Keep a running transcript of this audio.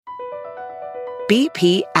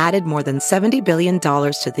BP added more than $70 billion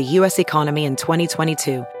to the U.S. economy in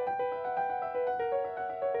 2022.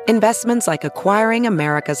 Investments like acquiring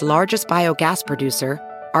America's largest biogas producer,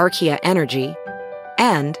 Archaea Energy,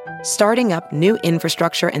 and starting up new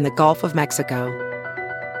infrastructure in the Gulf of Mexico.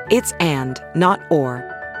 It's and, not or.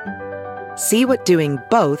 See what doing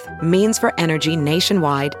both means for energy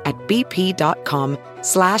nationwide at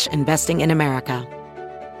bp.com/investing in America.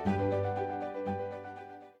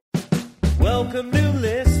 Welcome new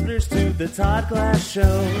listeners to the Todd Glass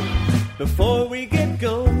Show. Before we get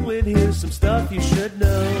going, here's some stuff you should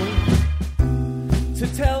know. To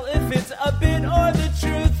tell if it's a bit or the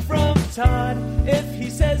truth from Todd. If he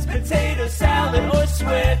says potato salad or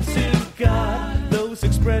swear to God. Those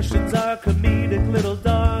expressions are comedic, little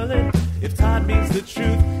darling. If Todd means the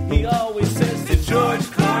truth, he always says to George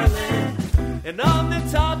Carlin. And on the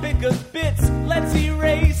topic of bits, let's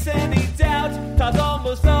erase any doubt. Todd's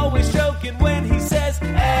almost always joking when he says,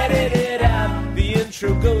 edit it out. The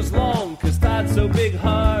intro goes long, cause Todd's so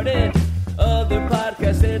big-hearted. Other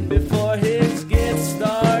podcasts end before his gets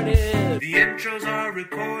started. The intros are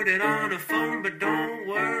recorded on a phone, but don't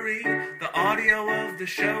worry. The audio of the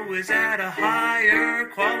show is at a higher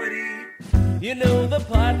quality. You know the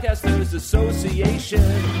Podcasters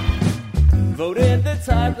Association voted the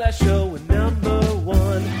Todd Glass Show number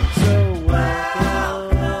one. So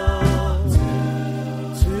welcome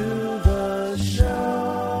to the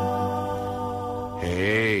show.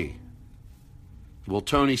 Hey. Well,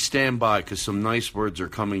 Tony, stand by, because some nice words are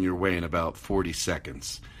coming your way in about 40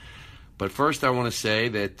 seconds. But first, I want to say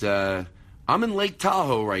that I'm in Lake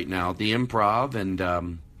Tahoe right now, at the Improv,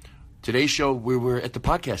 and today's show, we were at the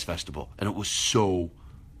Podcast Festival, and it was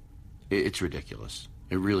it's ridiculous.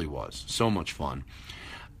 It really was. So much fun.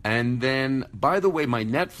 And then, by the way, my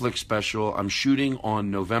Netflix special, I'm shooting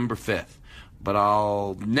on November 5th. But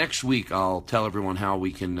next week, I'll tell everyone how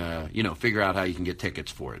we can, figure out how you can get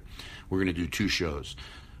tickets for it. We're going to do 2 shows.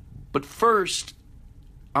 But first,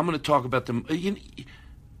 I'm going to talk about them.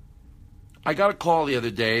 I got a call the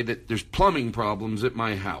other day that there's plumbing problems at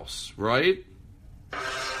my house, right?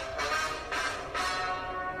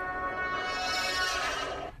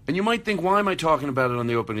 And you might think, why am I talking about it on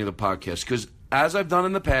the opening of the podcast? Because as I've done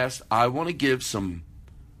in the past, I want to give some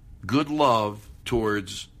good love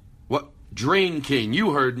towards Drain King.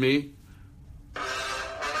 You heard me.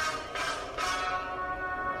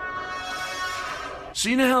 So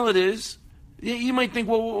you know how it is? You might think,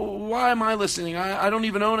 well, why am I listening? I don't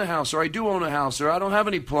even own a house, or I do own a house, or I don't have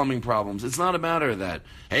any plumbing problems. It's not a matter of that.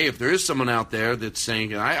 Hey, if there is someone out there that's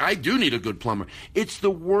saying, I do need a good plumber, it's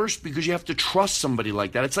the worst because you have to trust somebody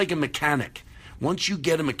like that. It's like a mechanic. Once you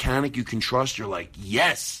get a mechanic you can trust, you're like,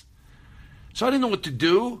 yes. So I didn't know what to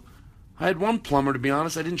do. I had one plumber, to be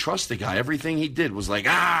honest. I didn't trust the guy. Everything he did was like,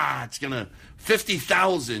 it's going to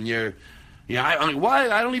 $50,000. I'm like, why?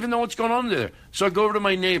 I don't even know what's going on there. So I go over to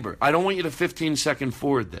my neighbor. I don't want you to 15-second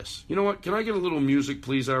forward this. You know what? Can I get a little music,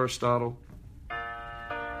 please, Aristotle?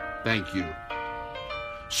 Thank you.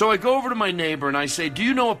 So I go over to my neighbor and I say, do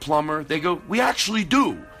you know a plumber? They go, we actually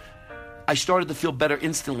do. I started to feel better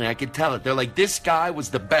instantly. I could tell it. They're like, this guy was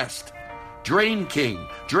the best. Drain King.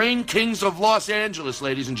 Drain Kings of Los Angeles,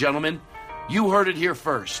 ladies and gentlemen. You heard it here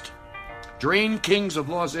first. Drain Kings of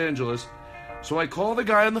Los Angeles. So I call the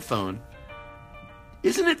guy on the phone.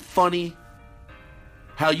 Isn't it funny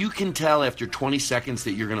how you can tell after 20 seconds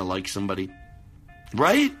that you're going to like somebody?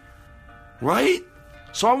 Right? Right?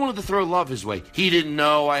 So I wanted to throw love his way. He didn't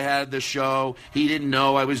know I had the show. He didn't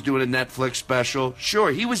know I was doing a Netflix special. Sure,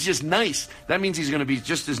 he was just nice. That means he's going to be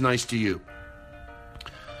just as nice to you.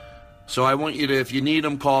 So I want you to, if you need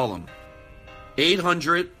him, call him.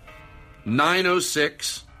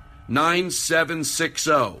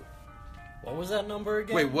 800-906-9760. What was that number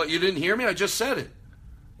again? Wait, what? You didn't hear me? I just said it.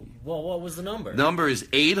 Well, what was the number? Number is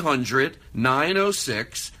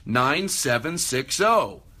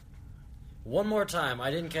 800-906-9760. One more time. I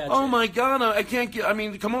didn't catch it. Oh, my God. I can't get... I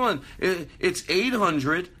mean, come on. It's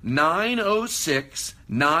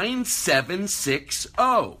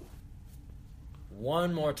 800-906-9760.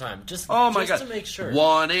 One more time. Just to make sure.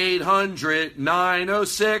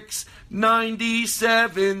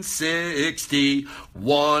 1-800-906-9760.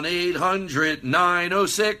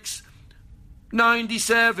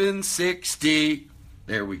 1-800-906-9760.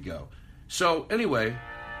 There we go. So, anyway,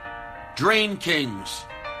 Drain Kings.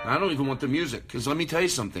 I don't even want the music, because let me tell you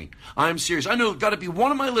something. I'm serious. I know it's got to be one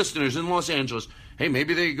of my listeners in Los Angeles. Hey,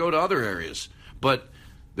 maybe they go to other areas. But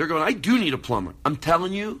they're going, I do need a plumber. I'm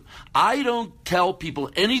telling you, I don't tell people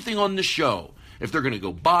anything on the show if they're going to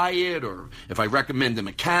go buy it or if I recommend a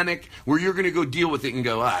mechanic where you're going to go deal with it and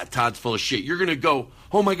go, Todd's full of shit. You're going to go,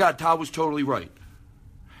 oh, my God, Todd was totally right.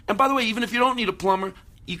 And by the way, even if you don't need a plumber,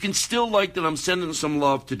 you can still like that I'm sending some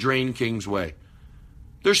love to Drain King's way.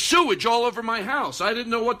 There's sewage all over my house. I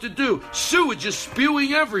didn't know what to do. Sewage is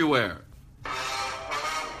spewing everywhere.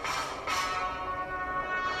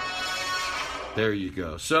 There you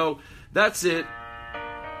go. So, that's it.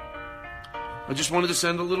 I just wanted to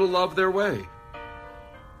send a little love their way.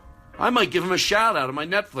 I might give them a shout out on my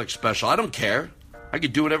Netflix special. I don't care. I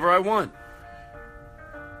could do whatever I want.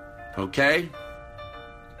 Okay?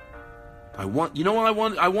 I want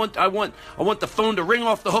the phone to ring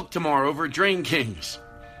off the hook tomorrow over at Drain Kings.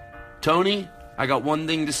 Tony, I got one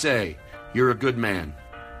thing to say. You're a good man.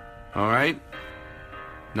 All right?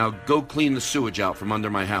 Now go clean the sewage out from under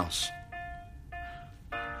my house.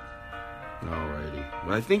 Alrighty.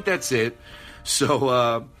 Well, I think that's it.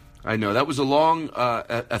 So, I know that was a long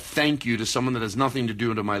a thank you to someone that has nothing to do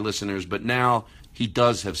with my listeners, but now he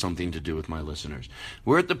does have something to do with my listeners.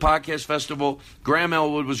 We're at the podcast festival. Graham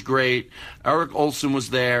Elwood was great. Eric Olson was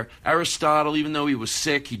there. Aristotle, even though he was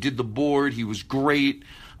sick, he did the board. He was great.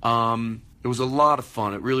 It was a lot of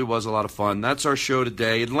fun. It really was a lot of fun. That's our show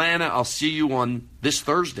today. Atlanta, I'll see you on this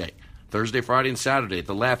Thursday. Thursday, Friday, and Saturday at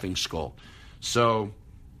the Laughing Skull. So,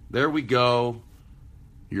 there we go.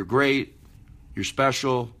 You're great. You're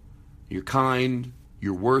special. You're kind.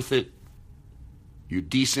 You're worth it. You're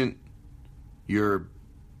decent.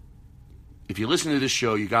 If you listen to this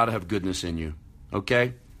show, you got to have goodness in you.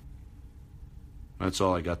 Okay? That's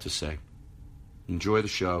all I got to say. Enjoy the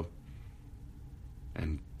show.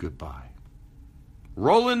 And goodbye.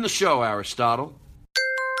 Roll in the show, Aristotle.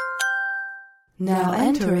 Now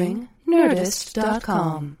entering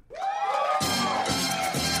Nerdist.com.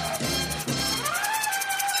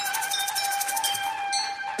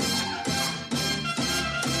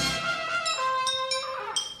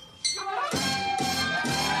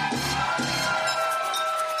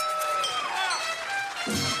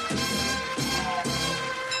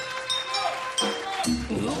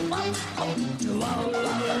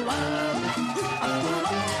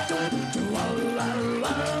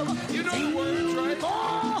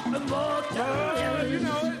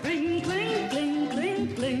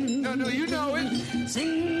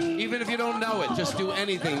 Even if you don't know it, just do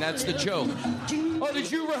anything. That's the joke. Oh, did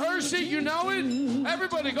you rehearse it? You know it?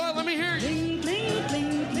 Everybody, go on, let me hear you.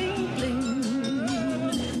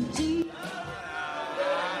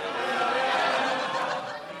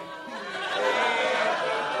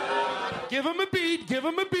 Give him a beat. Give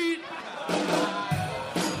him a beat.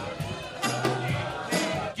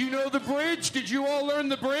 You know the bridge? Did you all learn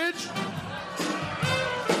the bridge?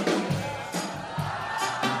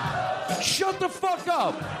 Shut the fuck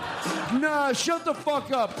up. Nah, shut the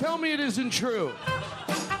fuck up. Tell me it isn't true.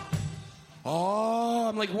 Oh,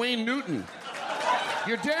 I'm like Wayne Newton.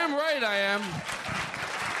 You're damn right I am.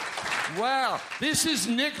 Wow. This is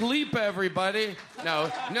Nick Lipa, everybody.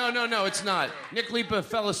 No, it's not. Nick Lipa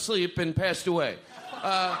fell asleep and passed away.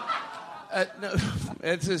 No,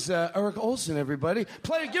 it's Eric Olson, everybody.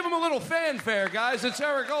 Give him a little fanfare, guys. It's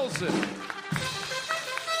Eric Olson.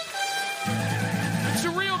 It's a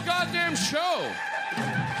real goddamn show.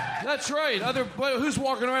 That's right. Who's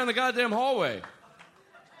walking around the goddamn hallway?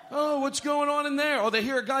 Oh, what's going on in there? Oh, they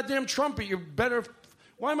hear a goddamn trumpet. You better...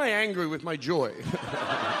 Why am I angry with my joy?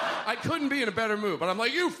 I couldn't be in a better mood, but I'm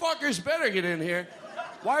like, you fuckers better get in here.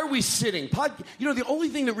 Why are we sitting? The only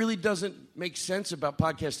thing that really doesn't make sense about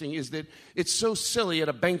podcasting is that it's so silly at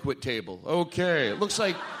a banquet table. Okay, it looks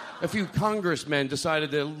like a few congressmen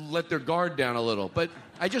decided to let their guard down a little. But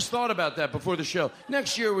I just thought about that before the show.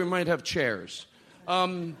 Next year we might have chairs. How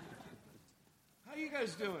you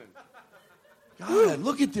guys doing? God,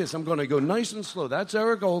 look at this. I'm going to go nice and slow. That's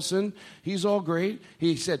Eric Olson. He's all great.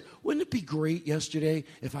 He said, wouldn't it be great yesterday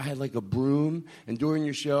if I had like a broom and during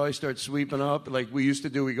your show I start sweeping up like we used to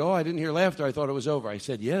do? We go, oh, I didn't hear laughter. I thought it was over. I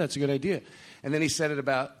said, yeah, that's a good idea. And then he said it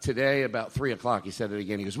about 3 o'clock. He said it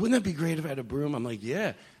again. He goes, wouldn't it be great if I had a broom? I'm like,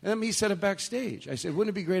 yeah. And then he said it backstage. I said,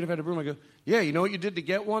 wouldn't it be great if I had a broom? I go, yeah, you know what you did to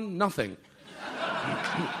get one? Nothing.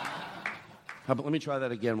 Let me try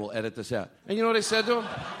that again. We'll edit this out. And you know what I said to him?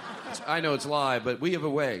 I know it's live, but we have a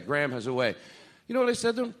way. Graham has a way. You know what I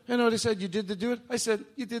said to him? You know what I said you did to do it? I said,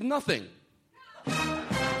 you did nothing. All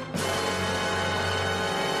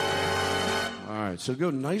right, so go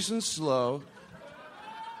nice and slow.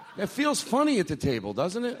 It feels funny at the table,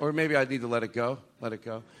 doesn't it? Or maybe I need to let it go. Let it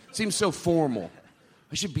go. It seems so formal.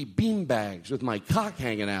 I should be beanbags with my cock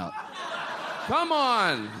hanging out. Come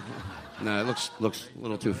on. No, it looks a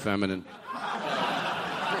little too feminine.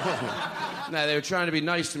 Now, they were trying to be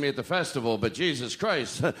nice to me at the festival, but Jesus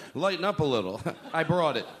Christ, lighten up a little. I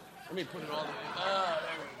brought it. Let me put it all the way. Oh,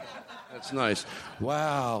 there we go. That's nice.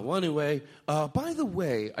 Wow. Well, anyway, by the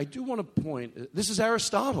way, I do want to point. This is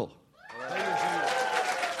Aristotle.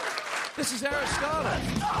 This is Aristotle.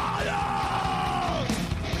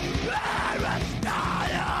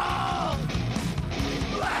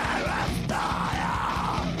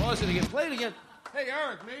 Pause it again. Play it again. Hey,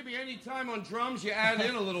 Eric, maybe any time on drums you add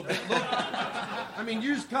in a little bit. Look, I mean,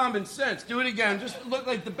 use common sense. Do it again. Just look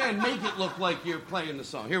like the band. Make it look like you're playing the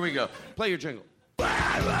song. Here we go. Play your jingle.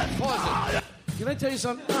 Pause it. Can I tell you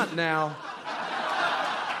something? Not now.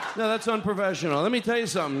 No, that's unprofessional. Let me tell you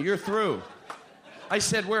something. You're through. I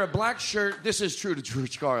said wear a black shirt. This is true to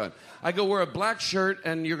George Carlin. I go wear a black shirt,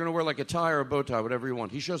 and you're going to wear like a tie or a bow tie, whatever you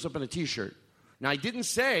want. He shows up in a T-shirt. Now, I didn't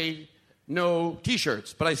say no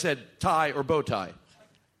T-shirts, but I said tie or bow tie.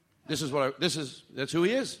 That's who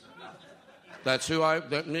he is. That's who a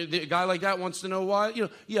guy like that wants to know why. I'm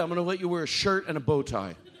going to let you wear a shirt and a bow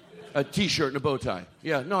tie. A T-shirt and a bow tie.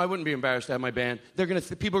 Yeah, no, I wouldn't be embarrassed to have my band.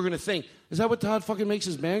 People are going to think, is that what Todd fucking makes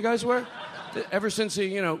his band guys wear? Ever since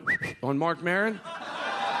he, on Mark Maron,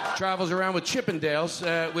 travels around with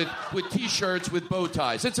Chippendales, with T-shirts with bow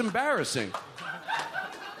ties. It's embarrassing.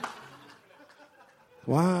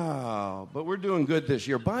 Wow, but we're doing good this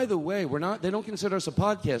year. By the way, they don't consider us a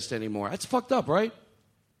podcast anymore. That's fucked up, right?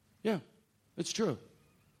 Yeah, it's true.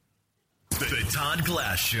 The Todd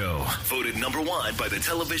Glass Show, voted #1 by the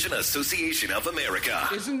Television Association of America.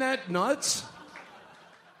 Isn't that nuts?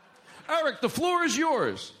 Eric, the floor is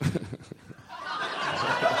yours.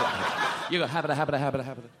 You go, habit.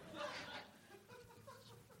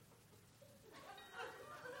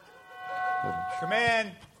 Come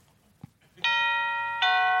in.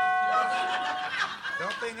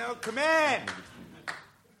 Don't they know? Come in.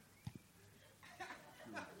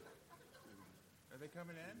 Are they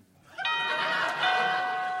coming in?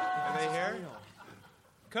 Are they here?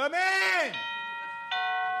 Come in!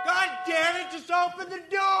 God damn it, just open the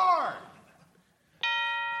door!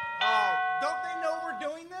 Oh, don't they know we're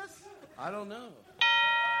doing this? I don't know.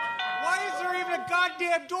 Why is there even a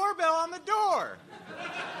goddamn doorbell on the door?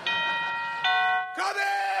 Come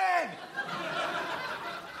in!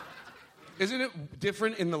 Isn't it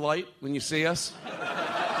different in the light when you see us?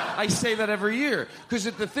 I say that every year because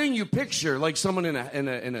the thing you picture like someone in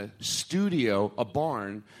a studio, a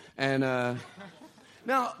barn, and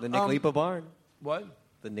now the Nick Lipa barn. What?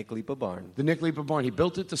 The Nick Lipa barn. The Nick Lipa barn. He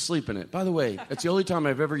built it to sleep in it. By the way, that's the only time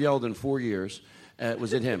I've ever yelled in 4 years.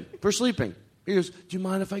 Was at him for sleeping. He goes, "Do you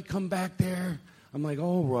mind if I come back there?" I'm like,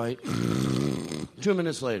 "All right." 2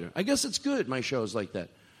 minutes later, I guess it's good. My show's like that.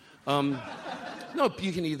 No,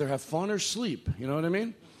 you can either have fun or sleep. You know what I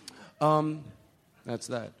mean? That's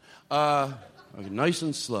that. Nice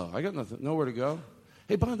and slow. I got nowhere to go.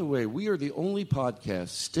 Hey, by the way, we are the only podcast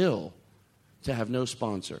still to have no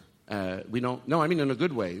sponsor. We don't. No, I mean in a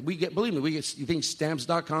good way. Believe me, you think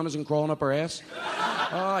Stamps.com isn't crawling up our ass?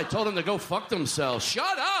 I told them to go fuck themselves.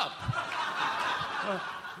 Shut up.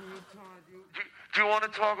 Do you want to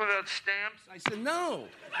talk about stamps? I said no.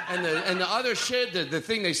 And the other shit, the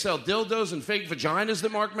thing they sell dildos and fake vaginas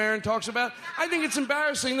that Mark Maron talks about, I think it's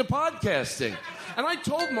embarrassing the podcasting. And I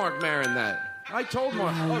told Mark Maron that. I told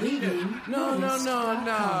Mark.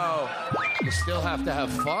 No. You still have to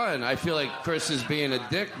have fun. I feel like Chris is being a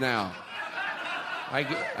dick now.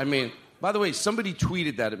 I mean, by the way, somebody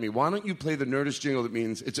tweeted that at me. Why don't you play the Nerdist jingle that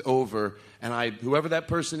means it's over? And whoever that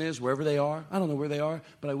person is, wherever they are, I don't know where they are,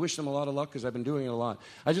 but I wish them a lot of luck because I've been doing it a lot.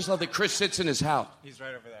 I just love that Chris sits in his house. He's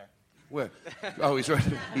right over there. Where? Oh, he's right.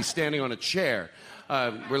 He's standing on a chair.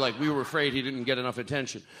 We were afraid he didn't get enough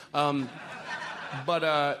attention. But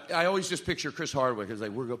I always just picture Chris Hardwick as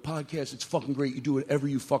like, we're going to podcast, it's fucking great, you do whatever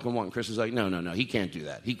you fucking want. And Chris is like, no, he can't do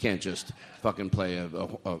that. He can't just fucking play a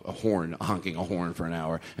horn, honking a horn for an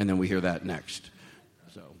hour, and then we hear that next.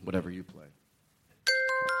 So, whatever you play.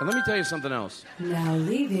 And let me tell you something else. Now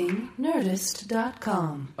leaving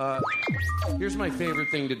Nerdist.com. Here's my favorite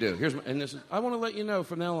thing to do. I want to let you know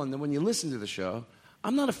from now on that when you listen to the show,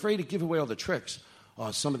 I'm not afraid to give away all the tricks.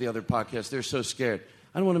 Oh, some of the other podcasts, they're so scared.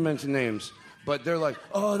 I don't want to mention names. But they're like,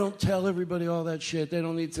 oh, don't tell everybody all that shit. They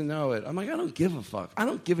don't need to know it. I'm like, I don't give a fuck. I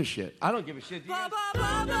don't give a shit. I don't give a shit. Pause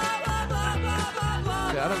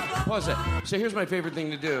that. So here's my favorite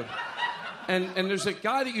thing to do. And there's a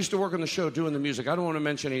guy that used to work on the show doing the music. I don't want to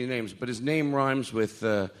mention any names, but his name rhymes with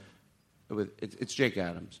it's Jake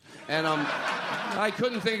Adams. And I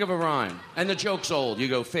couldn't think of a rhyme. And the joke's old. You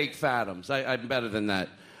go fake Fatums. I'm better than that.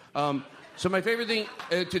 So my favorite thing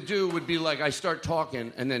to do would be like I start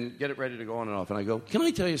talking and then get it ready to go on and off. And I go, can I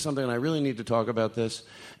tell you something? And I really need to talk about this.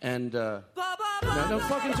 And No,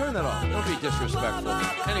 fucking turn that off. Don't be disrespectful.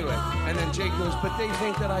 Anyway, and then Jake goes, but they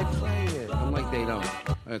think that I play it. I'm like, they don't.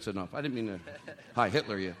 That's enough. I didn't mean to. Hi,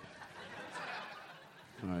 Hitler, you.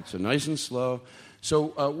 All right, so nice and slow. So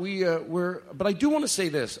but I do want to say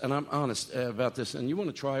this, and I'm honest about this, and you want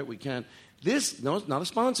to try it, we can. No, it's not a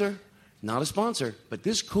sponsor. Not a sponsor, but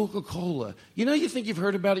this Coca-Cola, you think you've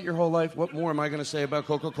heard about it your whole life? What more am I going to say about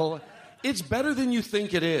Coca-Cola? It's better than you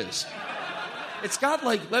think it is. It's got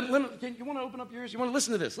like, you want to open up yours? You want to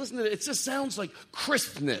listen to this? Listen to it. It just sounds like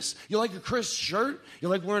crispness. You like a crisp shirt? You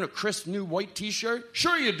like wearing a crisp new white T-shirt?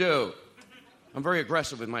 Sure you do. I'm very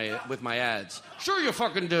aggressive with my ads. Sure you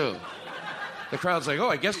fucking do. The crowd's like, oh,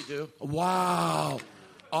 I guess you do. Wow.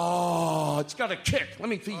 Oh, it's got a kick. Let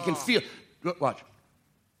me see, you can feel. Watch.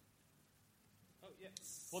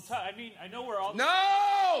 Well, I know we're all...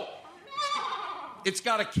 No! It's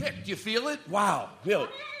got a kick. Do you feel it? Wow. Feel it.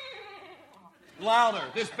 Louder.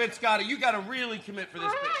 This bit's got it. You got to really commit for this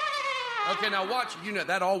bit. Okay, now watch.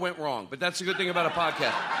 That all went wrong, but that's the good thing about a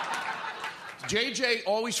podcast. JJ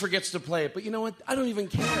always forgets to play it, but you know what? I don't even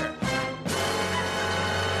care.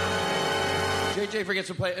 JJ forgets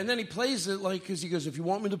to play it, and then he plays it because he goes, if you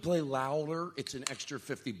want me to play louder, it's an extra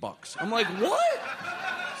 $50. I'm like, what?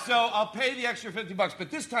 So I'll pay the extra $50, but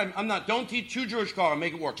this time I'm not. Don't chew George Carlin,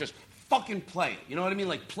 make it work. Just fucking play it. You know what I mean?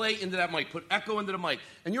 Like play into that mic, put echo into the mic,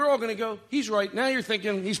 and you're all going to go, he's right. Now you're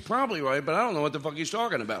thinking, he's probably right, but I don't know what the fuck he's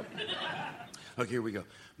talking about. Okay, here we go.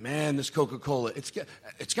 Man, this Coca-Cola, it's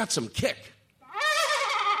got some kick.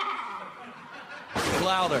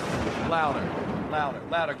 Louder.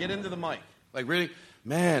 Get into the mic. Like, really?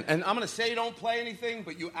 Man, and I'm going to say don't play anything,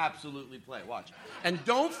 but you absolutely play. Watch. And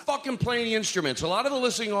don't fucking play any instruments. A lot of the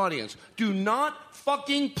listening audience, do not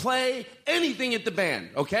fucking play anything at the band,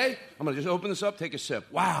 okay? I'm going to just open this up, take a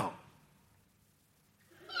sip. Wow.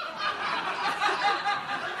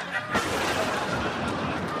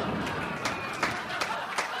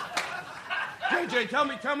 JJ,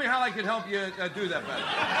 tell me how I can help you do that better.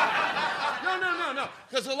 No.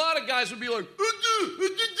 Because a lot of guys would be like, what do you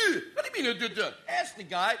mean? Ask the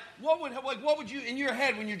guy, what would you, in your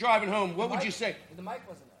head when you're driving home, what would you say? The mic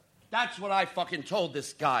wasn't up. That's what I fucking told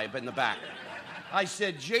this guy in the back. I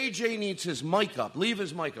said, JJ needs his mic up. Leave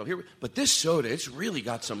his mic up. Here, but this soda, it's really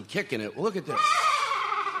got some kick in it. Look at this.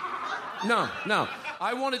 No.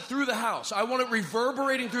 I want it through the house. I want it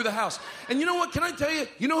reverberating through the house. And you know what? Can I tell you?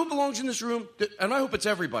 You know who belongs in this room? And I hope it's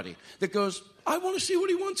everybody that goes, I want to see what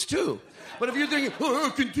he wants too. But if you're thinking,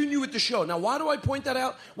 continue with the show. Now, why do I point that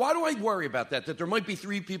out? Why do I worry about that? That there might be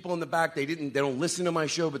 3 people in the back. They don't listen to my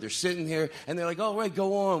show, but they're sitting here and they're like, all right,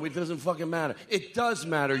 go on. It doesn't fucking matter. It does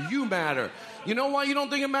matter. You matter. You know why you don't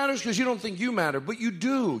think it matters? Because you don't think you matter. But you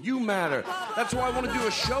do. You matter. That's why I want to do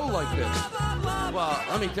a show like this. Well,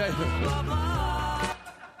 let me tell you.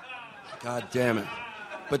 God damn it.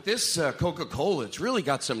 But this Coca-Cola, it's really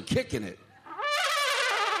got some kick in it.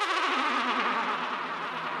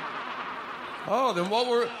 Oh, then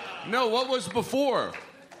what was before?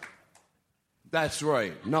 That's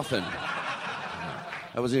right, nothing.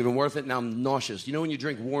 That wasn't even worth it. Now I'm nauseous. You know when you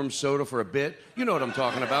drink warm soda for a bit? You know what I'm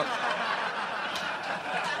talking about.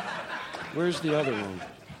 Where's the other one?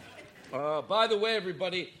 By the way,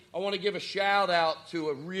 everybody, I want to give a shout out to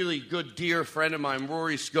a really good dear friend of mine,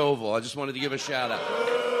 Rory Scovel. I just wanted to give a shout out.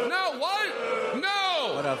 No, what?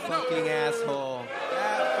 No! What a fucking asshole.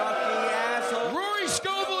 That fucking asshole. Rory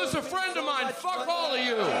Scovel is a friend of mine. Fuck all of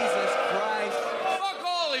you. Jesus Christ. Fuck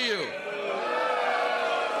all of you.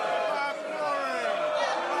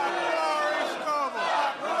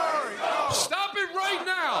 Stop it right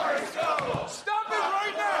now. Stop it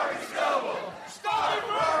right now. Stop it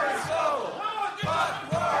right now.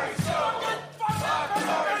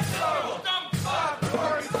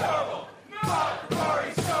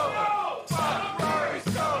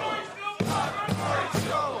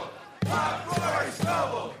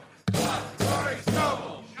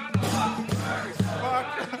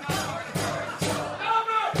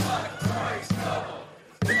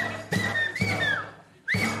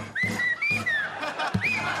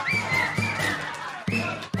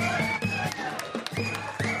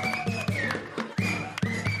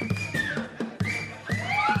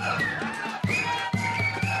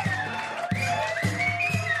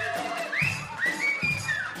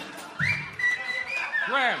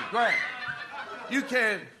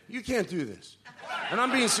 Graham, you can't do this. And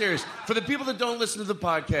I'm being serious. For the people that don't listen to the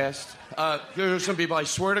podcast, there's some people, I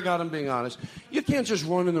swear to God I'm being honest, you can't just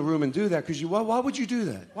run in the room and do that, because why would you do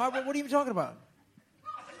that? What are you even talking about?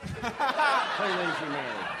 Play Lazy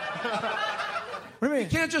Mary. What do you mean? You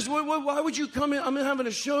can't just, why would you come in, I'm having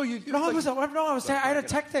a show, I was saying, I had a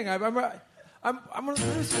tech thing. I'm gonna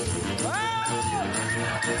lose.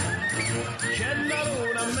 C'è la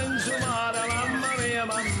luna in mezzo mare, mamma mia,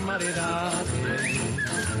 mamma di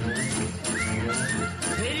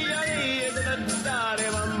Figlia mia, da dare,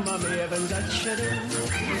 mamma mia, pensacci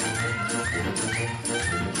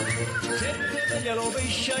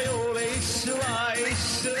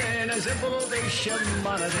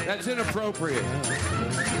That's inappropriate.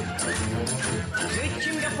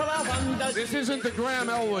 This isn't the Graham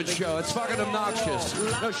Elwood show. It's fucking obnoxious.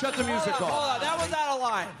 No, shut the music Hold off. on, that was out of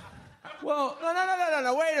line. Well,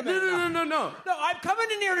 no, wait a minute. No. No, I'm coming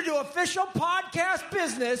in here to do official podcast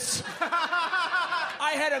business.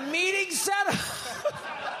 I had a meeting set up.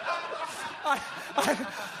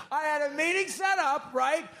 I had a meeting set up,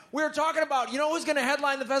 right? We were talking about, you know who's going to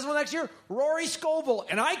headline the festival next year? Rory Scovel.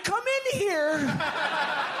 And I come in here.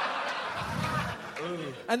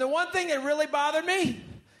 And the one thing that really bothered me,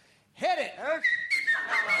 hit it.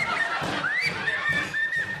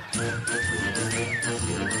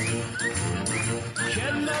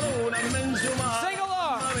 Sing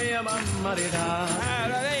along.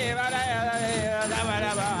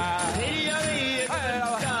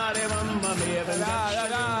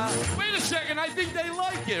 Wait a second, I think they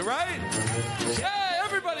like it, right? Hey,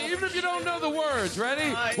 everybody, even if you don't know the words,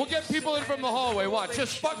 ready? We'll get people in from the hallway. Watch,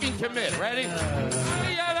 just fucking commit, ready? Hey,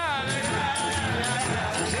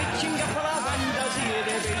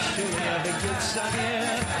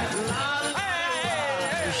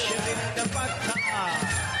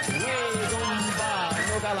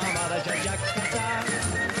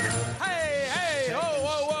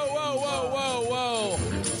 whoa.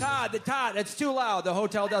 Todd, it's too loud. The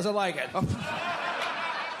hotel doesn't like it.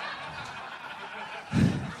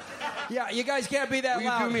 Yeah, you guys can't be that Will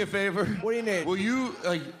loud. you do me a favor? What do you need? Will you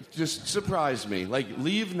just surprise me? Like,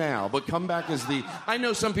 leave now, but come back as the... I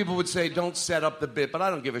know some people would say, don't set up the bit, but I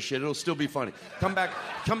don't give a shit. It'll still be funny. Come back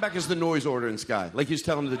as the noise ordinance guy. Like he's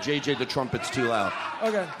telling the JJ the trumpet's too loud.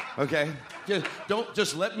 Okay?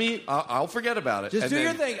 Just let me... I'll forget about it. Just do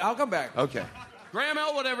your thing. I'll come back. Okay. Graham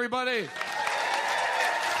Elwood, everybody.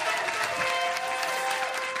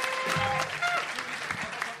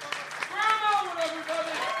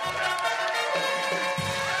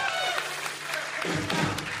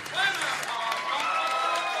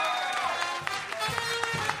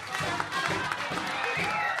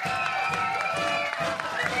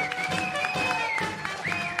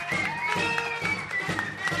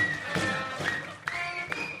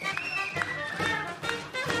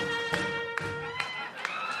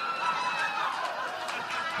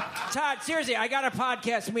 Todd, seriously, I got a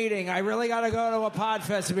podcast meeting. I really got to go to a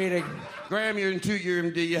Podfest meeting. Graham, you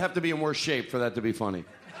have to be in worse shape for that to be funny.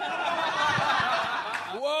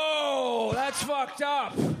 Whoa, that's fucked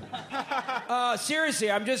up. Seriously,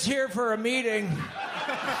 I'm just here for a meeting.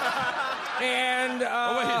 And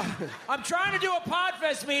I'm trying to do a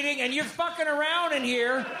Podfest meeting, and you're fucking around in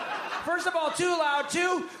here. First of all, too loud.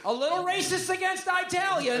 Two, a little racist against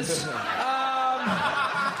Italians.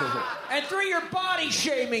 And three, you're body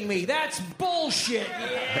shaming me. That's bullshit.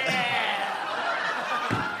 Yeah.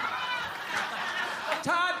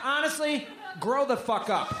 Todd, honestly, grow the fuck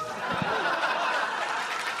up.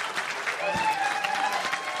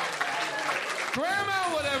 Graham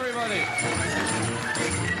Elwood, everybody.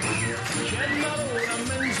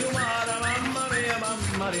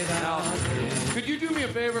 Now, could you do me a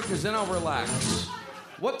favor? Because then I'll relax.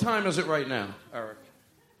 What time is it right now, Eric?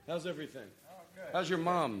 How's everything? Oh, good. How's your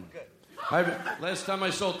mom? Good. Last time I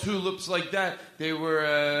saw tulips like that, they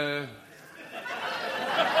were,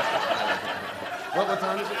 What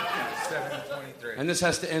time is it? 7:23. And this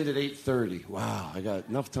has to end at 8:30. Wow, I got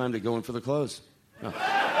enough time to go in for the close. Oh.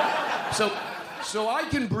 So I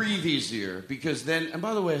can breathe easier because then... And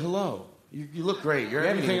by the way, hello. You look great. You're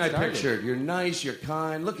everything I pictured. You're nice. You're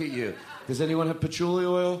kind. Look at you. Does anyone have patchouli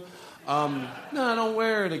oil? No, don't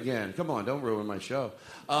wear it again. Come on, don't ruin my show.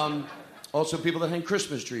 Also, people that hang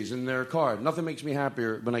Christmas trees in their car. Nothing makes me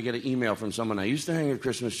happier when I get an email from someone. I used to hang a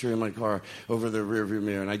Christmas tree in my car over the rearview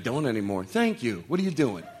mirror, and I don't anymore. Thank you. What are you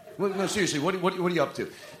doing? No, seriously, what are you up to?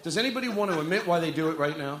 Does anybody want to admit why they do it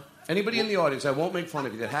right now? Anybody in the audience, I won't make fun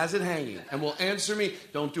of you, that has it hanging and will answer me.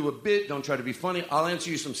 Don't do a bit. Don't try to be funny. I'll answer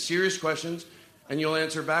you some serious questions, and you'll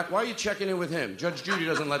answer back. Why are you checking in with him? Judge Judy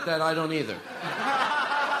doesn't let that. I don't either.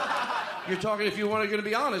 You're talking, if you want to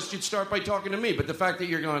be honest, you'd start by talking to me. But the fact that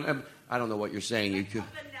you're going, I don't know what you're saying. You could.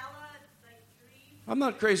 I'm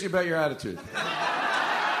not crazy about your attitude.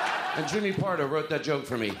 And Jimmy Pardo wrote that joke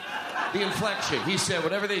for me. The inflection. He said,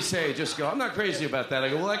 whatever they say, just go, I'm not crazy about that. I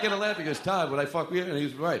go, well, I get a laugh. He goes, Todd, would I fuck with you? And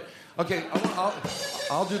he's right. Okay,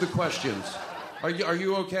 I'll do the questions. Are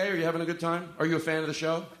you okay? Are you having a good time? Are you a fan of the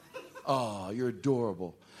show? Oh, you're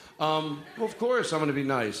adorable. Well, of course I'm going to be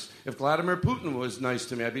nice. If Vladimir Putin was nice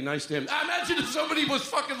to me, I'd be nice to him. Imagine if somebody was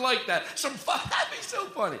fucking like that. That'd be so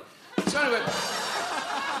funny. So anyway,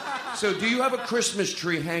 so do you have a Christmas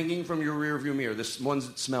tree hanging from your rearview mirror? The ones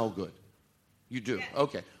that smell good? You do? Yeah.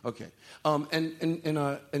 Okay. Now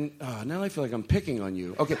I feel like I'm picking on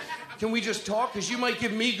you. Okay, can we just talk? Because you might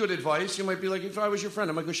give me good advice. You might be like, if I was your friend,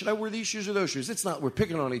 I might go, should I wear these shoes or those shoes? It's not, we're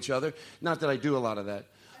picking on each other. Not that I do a lot of that.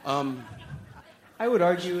 I would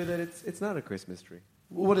argue that it's not a Christmas tree.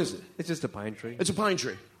 What is it? It's just a pine tree. It's a pine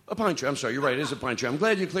tree. A pine tree. I'm sorry, you're right, it is a pine tree. I'm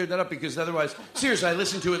glad you cleared that up because otherwise, seriously, I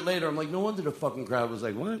listened to it later. I'm like, no wonder the fucking crowd was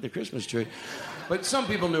like, what? The Christmas tree? But some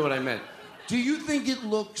people knew what I meant. Do you think it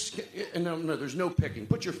looks... No, there's no picking.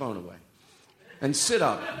 Put your phone away. And sit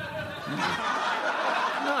up. No,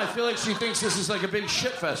 I feel like she thinks this is like a big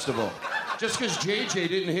shit festival. Just because JJ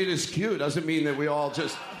didn't hit his cue doesn't mean that we all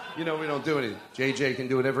just... we don't do anything. JJ can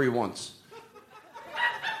do whatever he wants.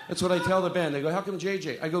 That's what I tell the band. They go, how come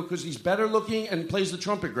JJ? I go, because he's better looking and plays the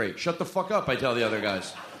trumpet great. Shut the fuck up, I tell the other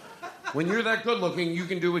guys. When you're that good looking, you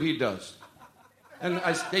can do what he does. And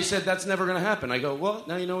they said, that's never going to happen. I go, well,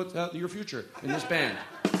 now you know what's your future in this band.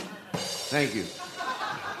 Thank you.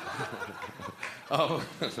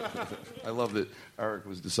 I love that Eric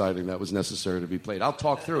was deciding that was necessary to be played. I'll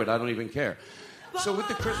talk through it. I don't even care. So with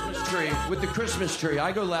the Christmas tree,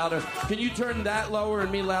 I go louder. Can you turn that lower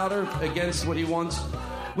and me louder against what he wants?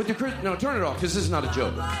 No, turn it off, because this is not a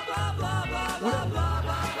joke.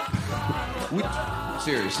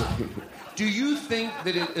 Seriously. Do you think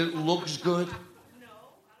that it looks good?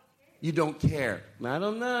 You don't care. I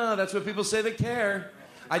don't know. That's what people say they care.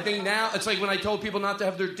 I think now, it's like when I told people not to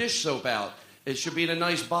have their dish soap out. It should be in a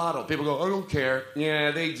nice bottle. People go, I don't care.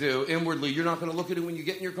 Yeah, they do. Inwardly, you're not going to look at it when you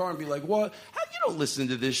get in your car and be like, what? You don't listen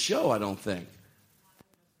to this show, I don't think.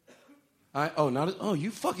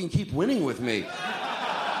 You fucking keep winning with me.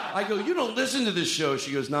 I go, you don't listen to this show.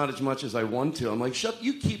 She goes, not as much as I want to. I'm like,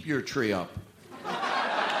 you keep your tree up.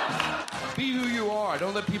 Be who you are.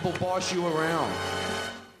 Don't let people boss you around.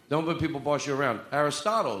 Don't let people boss you around.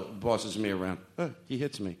 Aristotle bosses me around. He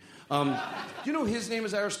hits me. You know his name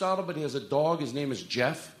is Aristotle, but he has a dog. His name is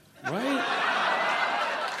Jeff. Right?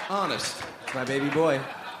 Honest. It's my baby boy.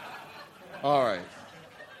 All right.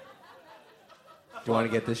 Do you want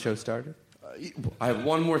to get this show started? I have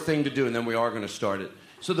one more thing to do, and then we are going to start it.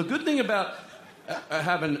 So the good thing about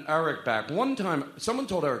having Eric back, one time, someone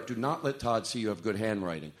told Eric, do not let Todd see you have good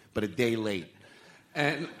handwriting, but a day late.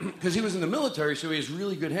 And because he was in the military, so he has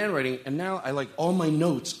really good handwriting. And now I like all my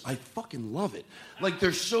notes. I fucking love it. Like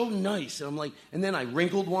they're so nice. And I'm like, and then I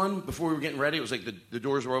wrinkled one before we were getting ready. It was like the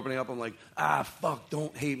doors were opening up. I'm like, fuck,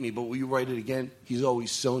 don't hate me, but will you write it again? He's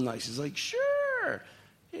always so nice. He's like, sure.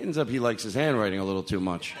 It ends up he likes his handwriting a little too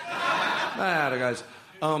much. Guys.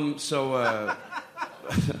 We're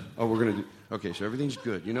gonna do. Okay, so everything's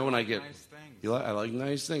good. You know when I get nice things. I like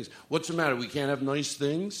nice things. What's the matter? We can't have nice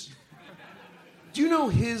things. Do you know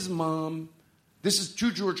his mom? This is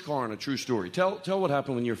true George Carlin, a true story. Tell what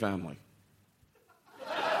happened with your family.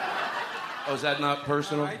 Oh, is that not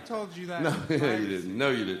personal? I told you that. No, you didn't. No,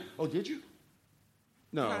 you didn't. Oh, did you?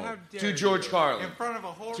 No. How dare To George Carlin. In front of a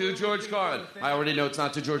whole To George Carlin. I already know it's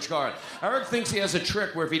not to George Carlin. Eric thinks he has a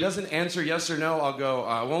trick where if he doesn't answer yes or no, I'll go,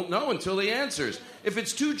 I won't know until he answers. If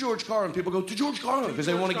it's to George Carlin, people go, to George Carlin, because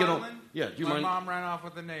they want to get on. Yeah, do you mind? My mom ran off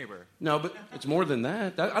with a neighbor. No, but it's more than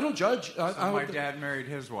that. I don't judge. My dad married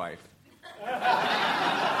his wife.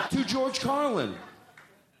 To George Carlin.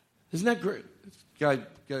 Isn't that great?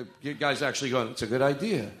 Guy's actually going, it's a good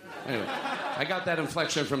idea. Anyway, I got that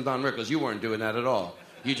inflection from Don Rickles. You weren't doing that at all.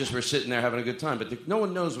 You just were sitting there having a good time. But no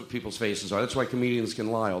one knows what people's faces are. That's why comedians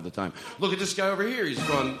can lie all the time. Look at this guy over here. He's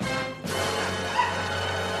going...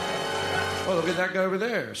 Oh, look at that guy over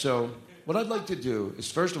there. So what I'd like to do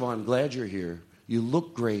is, first of all, I'm glad you're here. You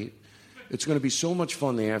look great. It's going to be so much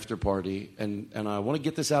fun, the after party. And I want to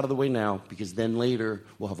get this out of the way now, because then later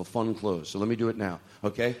we'll have a fun close. So let me do it now,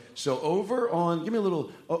 okay? So over on... Give me a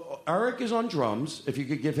little... Eric is on drums. If you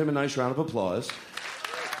could give him a nice round of applause.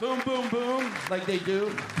 Boom, boom, boom, like they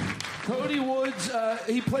do. Cody Woods,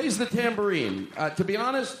 he plays the tambourine. To be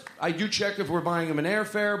honest, I do check if we're buying him an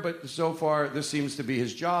airfare, but so far this seems to be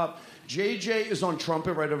his job. JJ is on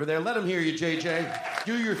trumpet right over there. Let him hear you, JJ.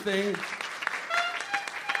 Do your thing.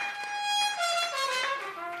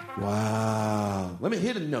 Wow. Let me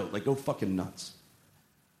hit a note, like go fucking nuts.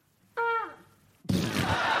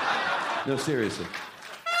 No, seriously.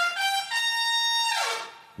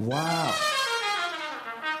 Wow.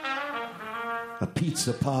 A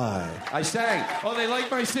pizza pie. I sang. Oh, they like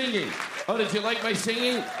my singing. Oh, did you like my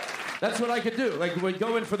singing?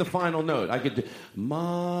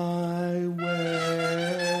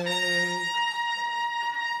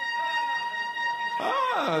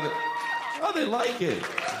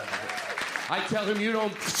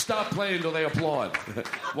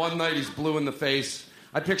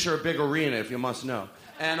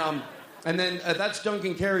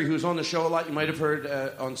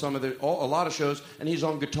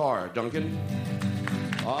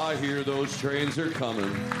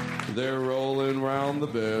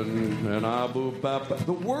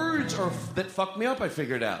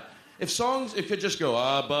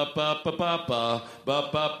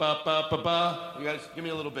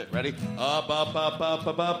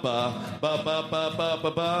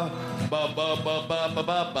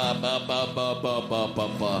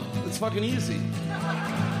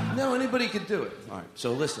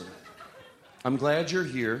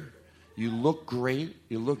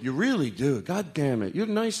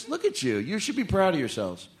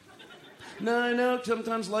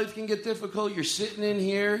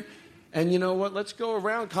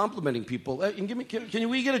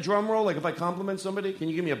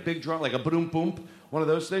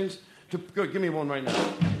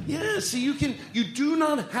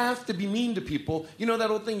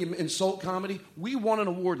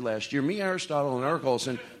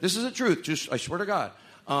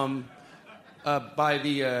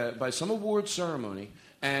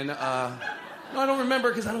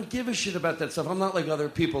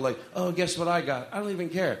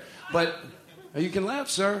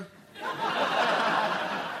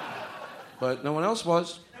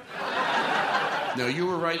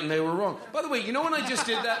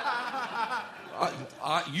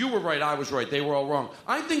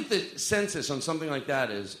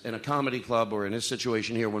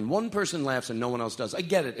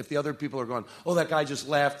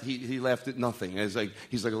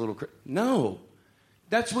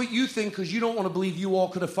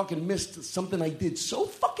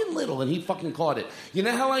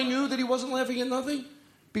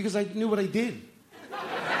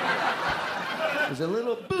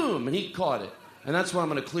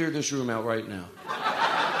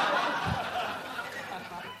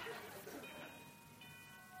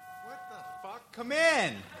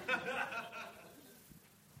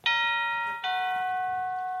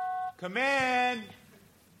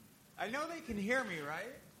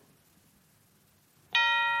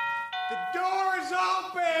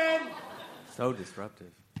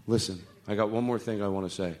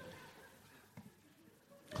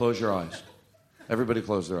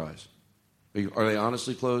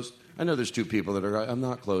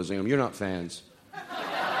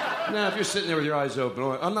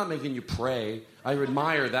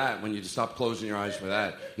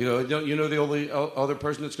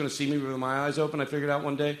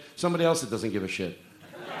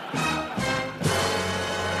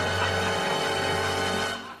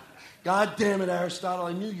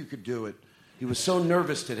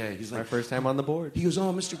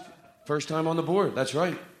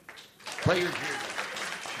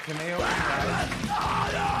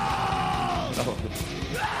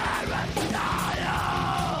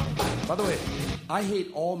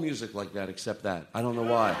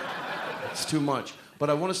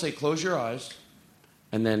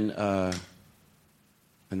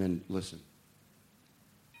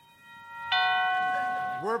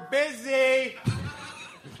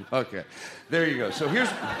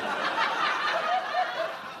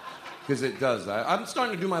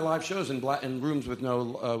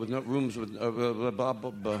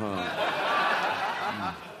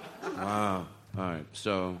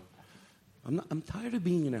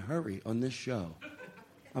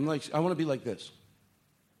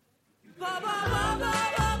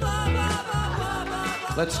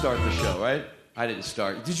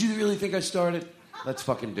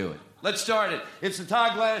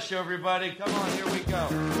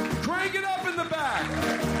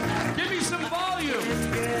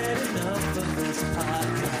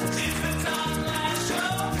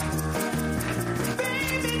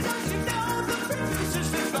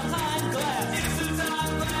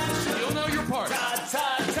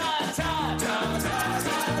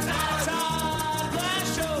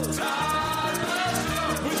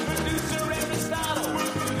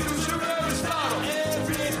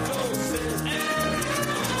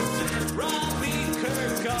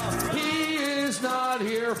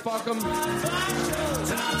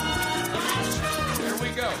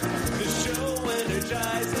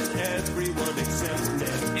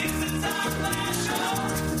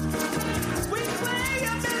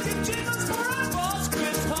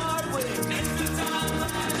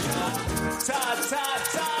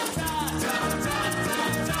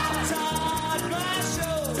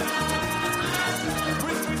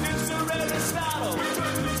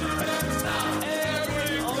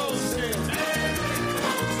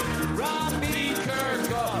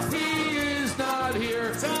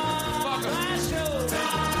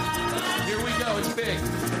 kick.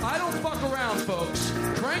 I don't fuck around, folks.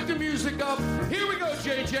 Crank the music up. Here we go,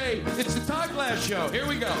 JJ. It's the Todd Glass Show. Here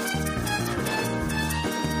we go.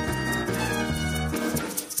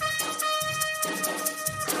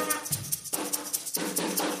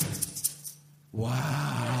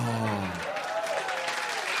 Wow.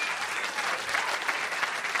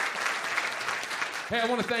 Hey, I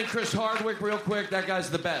want to thank Chris Hardwick real quick. That guy's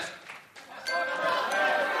the best.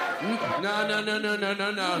 No.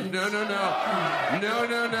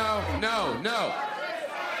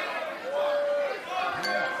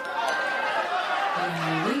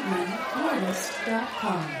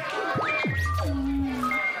 LeavingNerdist.com.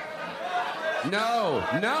 No.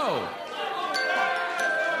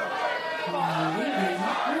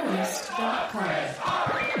 LeavingNerdist.com.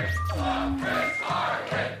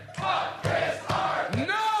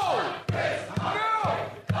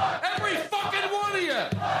 Every fucking one of you!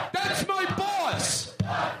 That's my boss!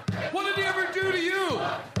 What did he ever do to you?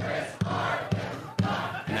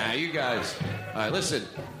 Nah, you guys. Alright, listen.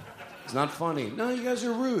 It's not funny. No, you guys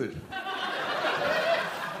are rude.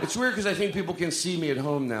 It's weird because I think people can see me at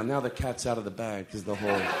home now. Now the cat's out of the bag because the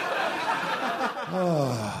whole...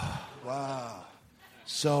 Oh, wow.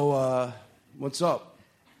 So, what's up?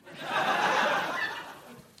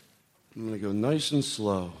 I'm going to go nice and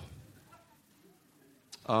slow.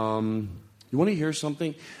 You want to hear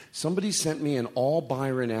something? Somebody sent me an all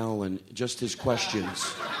Byron Allen, just his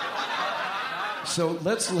questions. So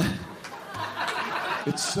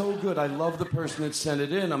it's so good. I love the person that sent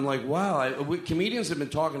it in. I'm like, wow. Comedians have been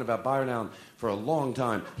talking about Byron Allen for a long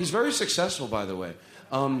time. He's very successful, by the way.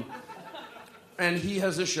 And he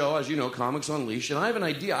has a show, as you know, Comics Unleashed. And I have an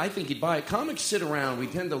idea. I think he'd buy it. Comics sit around. We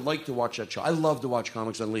tend to like to watch that show. I love to watch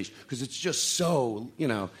Comics Unleashed because it's just so, you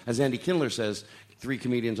know, as Andy Kindler says, 3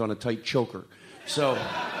 comedians on a tight choker. So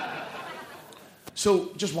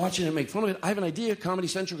just watching it, make fun of it. I have an idea. Comedy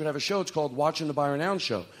Central could have a show. It's called Watching the Byron Allen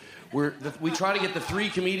Show, where we try to get the 3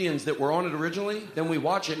 comedians that were on it originally, then we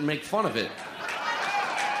watch it and make fun of it.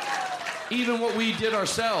 Even what we did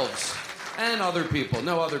ourselves. And other people.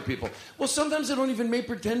 No, other people. Well, sometimes they don't even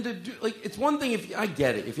pretend to do... Like, it's one thing if... I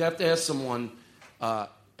get it. If you have to ask someone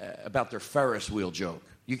about their Ferris wheel joke,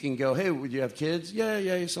 you can go, hey, would you have kids?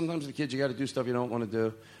 Yeah. Sometimes the kids, you got to do stuff you don't want to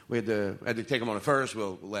do. I had to take them on a Ferris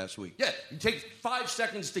wheel last week. Yeah, you take 5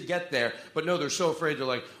 seconds to get there, but no, they're so afraid. They're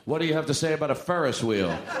like, what do you have to say about a Ferris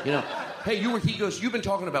wheel? You know, hey, he goes, you've been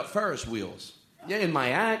talking about Ferris wheels. Yeah, in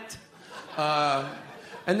my act.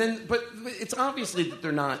 And then, but it's obviously that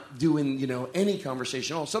they're not doing, you know, any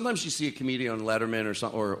conversation at all. Sometimes you see a comedian on Letterman or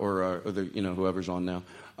some, or the, you know, whoever's on now,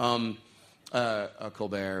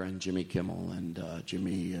 Colbert and Jimmy Kimmel and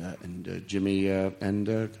Jimmy and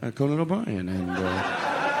Conan O'Brien and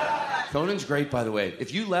Conan's great, by the way.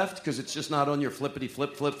 If you left because it's just not on your flippity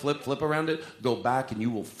flip around it, go back and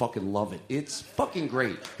you will fucking love it. It's fucking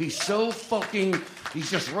great. He's so fucking,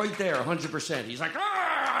 he's just right there, 100%. He's like,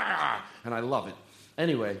 ah! And I love it.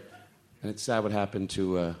 Anyway, and it's sad what happened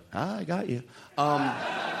to, I got you.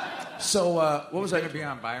 So, what was I going to be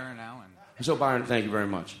on Byron Allen? So Byron, thank you very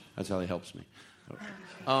much. That's how he helps me.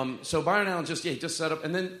 So Byron Allen just set up,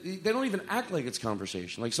 and then they don't even act like it's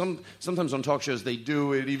conversation. Like sometimes on talk shows they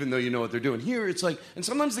do it even though you know what they're doing. Here it's like, and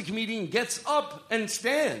sometimes the comedian gets up and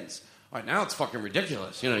stands. All right, now it's fucking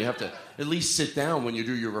ridiculous. You know, you have to at least sit down when you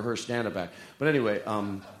do your rehearsed stand-up act. But anyway,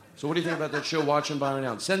 so what do you think about that show, Watching Byron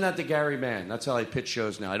Allen? Send that to Gary Mann. That's how I pitch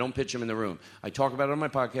shows now. I don't pitch them in the room. I talk about it on my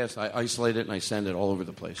podcast, I isolate it, and I send it all over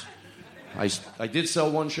the place. I did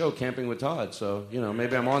sell one show, Camping with Todd, so, you know,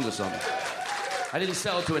 maybe I'm on to something. I didn't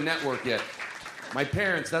sell it to a network yet. My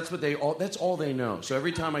parents, that's all they know. So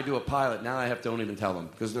every time I do a pilot, now I don't even tell them.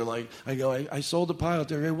 Because they're like, I sold the pilot.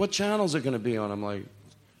 They're like, what channel is it going to be on? I'm like,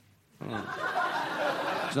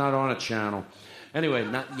 oh. It's not on a channel. Anyway,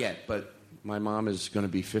 not yet, but my mom is going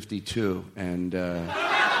to be 52, and... You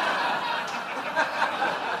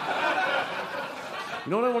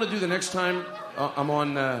know what I want to do the next time I'm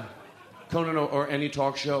on... Conan or any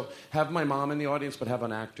talk show, have my mom in the audience, but have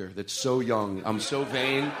an actor that's so young. I'm so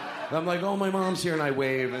vain. And I'm like, oh, my mom's here, and I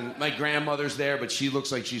wave, and my grandmother's there, but she looks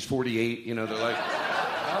like she's 48. You know, they're like,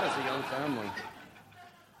 God, it's a young family.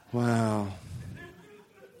 Wow.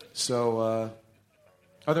 So,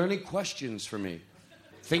 are there any questions for me?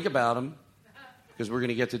 Think about them, because we're going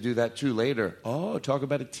to get to do that, too, later. Oh, talk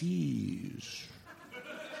about a tease.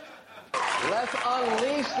 Let's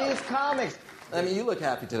unleash these comics. I mean, you look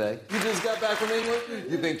happy today. You just got back from England?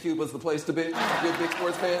 You think Cuba's the place to be? You're a big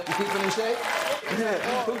sports fan? You keeping in shape?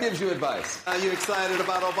 Who gives you advice? Are you excited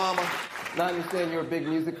about Obama? Now, I understand you're a big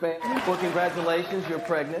music fan. Well, congratulations, you're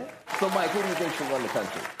pregnant. So, Mike, who do you think should run the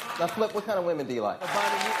country? Now, Flip, what kind of women do you like?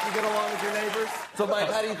 Bonnie, you get along with your neighbors? So, Mike,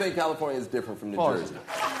 how do you think California is different from New Jersey?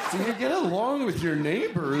 So you get along with your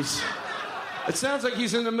neighbors? It sounds like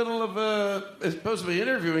he's in the middle of supposed to be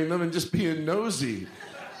interviewing them and just being nosy.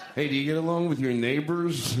 Hey, do you get along with your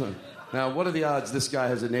neighbors? Now, what are the odds this guy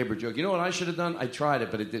has a neighbor joke? You know what I should have done? I tried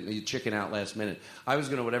it, but it didn't. You chicken out last minute. I was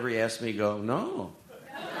going to, whatever he asked me, go, no.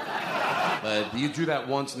 But you do that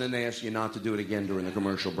once, and then they ask you not to do it again during the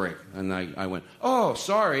commercial break. And I went, oh,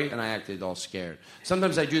 sorry, and I acted all scared.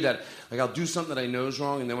 Sometimes I do that. Like, I'll do something that I know is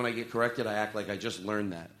wrong, and then when I get corrected, I act like I just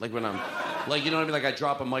learned that. Like when I'm, like, you know what I mean? Like I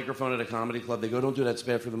drop a microphone at a comedy club. They go, don't do that, it's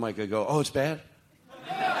bad for the mic. I go, oh, it's bad?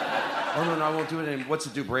 Oh, no, I won't do it anymore. What's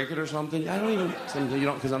it do, break it or something? I don't even, you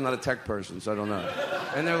don't, because I'm not a tech person, so I don't know.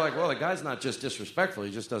 And they're like, well, the guy's not just disrespectful,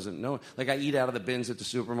 he just doesn't know. Like I eat out of the bins at the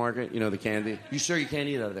supermarket, you know, the candy. You sure you can't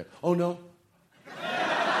eat out of there? Oh, no?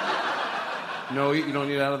 No, you don't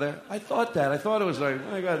eat out of there? I thought that. I thought it was like,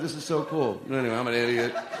 oh my God, this is so cool. Anyway, I'm an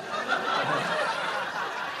idiot.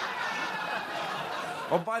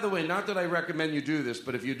 Oh, by the way, not that I recommend you do this,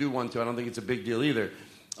 but if you do want to, I don't think it's a big deal either.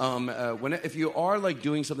 If you are like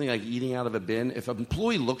doing something like eating out of a bin, if an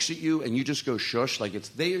employee looks at you and you just go shush, like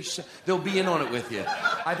they'll be in on it with you.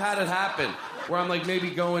 I've had it happen where I'm like maybe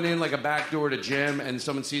going in like a back door to gym and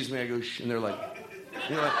someone sees me, I go shh, and they're like,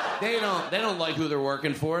 you know, they don't like who they're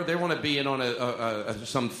working for. They want to be in on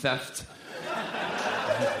some theft.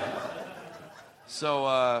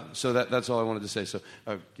 So that's all I wanted to say. So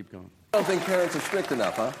keep going. I don't think parents are strict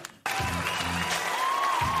enough, huh?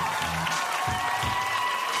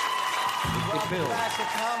 Classic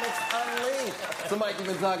Comics Unleashed. So, Mike, you've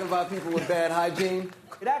been talking about people with bad hygiene?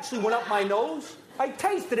 It actually went up my nose. I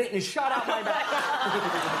tasted it and it shot out my back.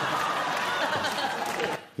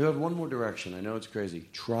 You have one more direction. I know it's crazy.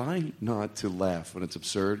 Try not to laugh when it's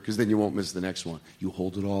absurd, because then you won't miss the next one. You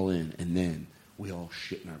hold it all in, and then we all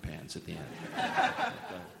shit in our pants at the end.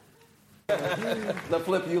 Now,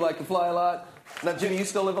 Flip, you like to fly a lot? Now, Jimmy, you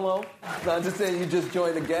still live alone? No, I'm just saying you just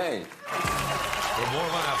joined the gang. For more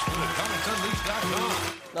laughs, go to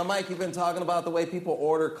ComicsUnleashed.com. Now, Mike, you've been talking about the way people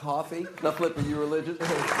order coffee. Now, Flip, are you religious?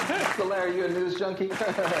 So, Larry, you a news junkie?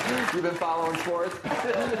 You've been following sports?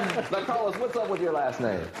 Now, Carlos, what's up with your last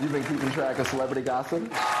name? You've been keeping track of celebrity gossip?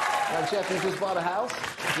 Now, Jeff, you just bought a house?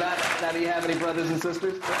 Now, do you have any brothers and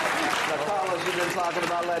sisters? Now, Carlos, you've been talking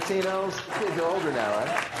about Latinos? Kids are older now, right?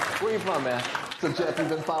 Where are you from, man? So, Jeff, you've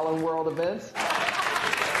been following world events?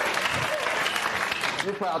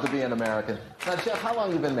 You're proud to be an American. Now, Jeff, how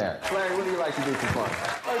long have you been married? Larry, what do you like to do for fun?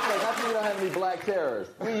 Okay, how come you don't have any black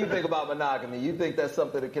terrorists? What do you think about monogamy? You think that's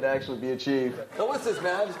something that can actually be achieved? Now, what's this,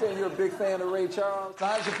 man? I understand you're a big fan of Ray Charles. So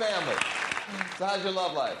how's your family? So how's your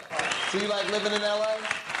love life? So you like living in L.A.?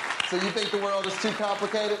 So you think the world is too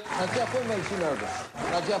complicated? Now, Jeff, what makes you nervous?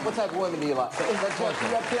 Now, Jeff, what type of women do you like? Now, Jeff, you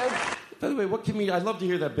got kids? By the way, I'd love to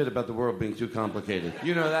hear that bit about the world being too complicated.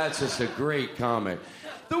 You know, that's just a great comic.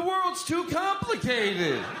 The world's too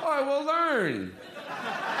complicated. I will learn.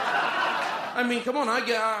 I mean, come on,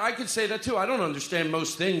 I could say that too. I don't understand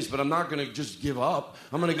most things, but I'm not going to just give up.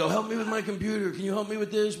 I'm going to go, help me with my computer. Can you help me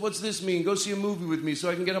with this? What's this mean? Go see a movie with me so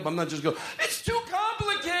I can get up. I'm not just go, it's too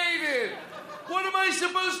complicated. What am I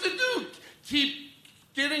supposed to do? Keep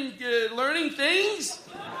learning things?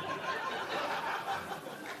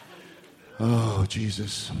 Oh,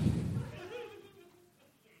 Jesus.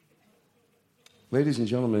 Ladies and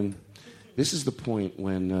gentlemen, this is the point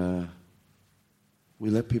when we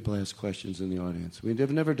let people ask questions in the audience. We've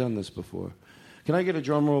never done this before. Can I get a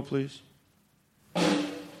drum roll, please?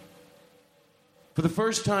 For the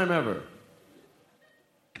first time ever.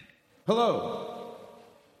 Hello.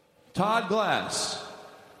 Todd Glass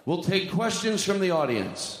will take questions from the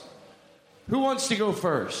audience. Who wants to go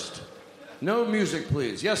first? No music,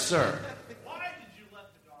 please. Yes, sir.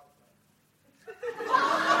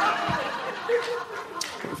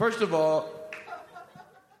 First of all,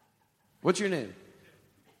 what's your name?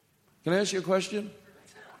 Can I ask you a question?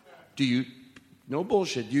 No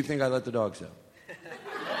bullshit, do you think I let the dogs out?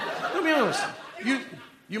 Let me be honest.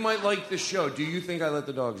 You might like this show. Do you think I let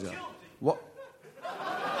the dogs out? What?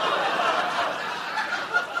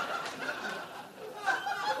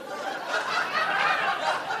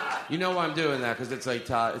 You know why I'm doing that, because it's like,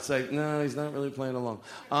 Todd, it's like, no, he's not really playing along.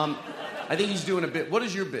 I think he's doing a bit. What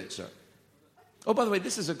is your bit, sir? Oh, by the way,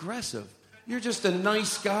 this is aggressive. You're just a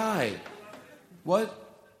nice guy. What?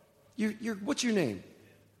 What's your name?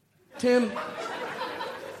 Tim?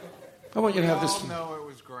 I want you to have this. We all know it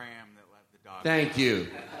was Graham that let the dog. Thank you.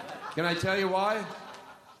 Can I tell you why?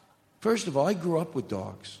 First of all, I grew up with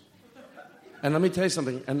dogs. And let me tell you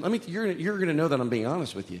something. And you're going to know that I'm being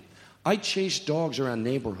honest with you. I chase dogs around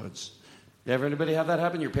neighborhoods. Ever anybody have that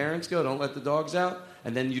happen? Your parents go, don't let the dogs out,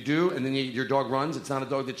 and then you do, and then your dog runs. It's not a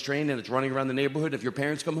dog that's trained, and it's running around the neighborhood. If your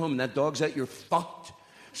parents come home and that dog's out, you're fucked.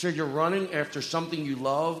 So you're running after something you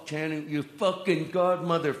love, chanting, you fucking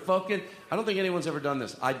godmother, fucking. I don't think anyone's ever done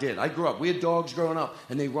this. I did. I grew up. We had dogs growing up,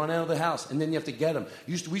 and they run out of the house, and then you have to get them.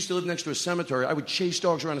 We used to live next to a cemetery. I would chase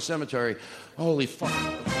dogs around a cemetery. Holy fuck.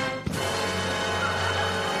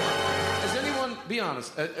 Be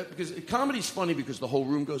honest, because comedy's funny because the whole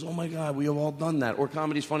room goes, oh my God, we have all done that. Or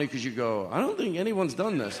comedy's funny because you go, I don't think anyone's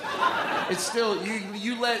done this. It's still,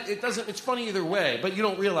 it's funny either way, but you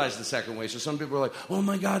don't realize the second way. So some people are like, oh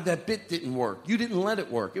my God, that bit didn't work. You didn't let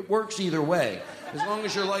it work. It works either way. As long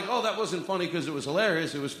as you're like, oh, that wasn't funny because it was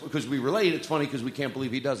hilarious. It was because we relate. It's funny because we can't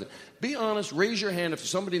believe he does it. Be honest, raise your hand if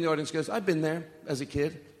somebody in the audience goes, I've been there as a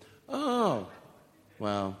kid. Oh,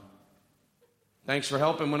 well. Thanks for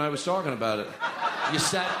helping when I was talking about it. You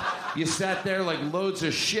sat there like loads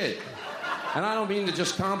of shit. And I don't mean to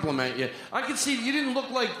just compliment you. I could see you didn't look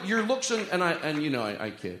like your looks,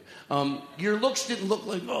 I kid. Your looks didn't look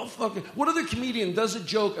like, oh, fuck it. What other comedian does a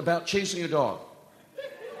joke about chasing a dog?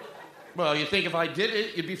 Well, you think if I did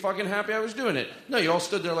it, you'd be fucking happy I was doing it. No, you all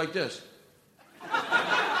stood there like this.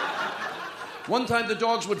 One time the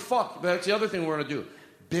dogs would fuck. That's the other thing we're going to do.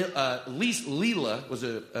 Leela was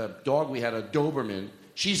a dog we had, a Doberman.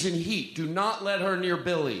 She's in heat. Do not let her near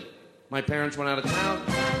Billy. My parents went out of town.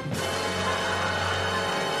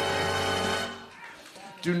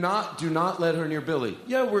 Do not let her near Billy.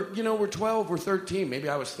 Yeah, we're 12, we're 13. Maybe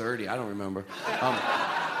I was 30. I don't remember.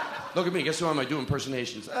 Look at me. Guess who am I doing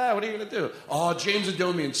impersonations? What are you going to do? Oh, James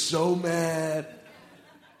Adomian's so mad.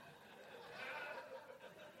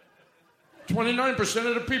 29%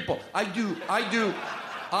 of the people. I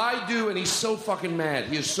do, and he's so fucking mad.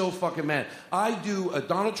 He is so fucking mad. I do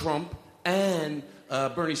Donald Trump and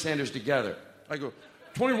Bernie Sanders together. I go,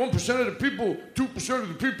 21% of the people, 2% of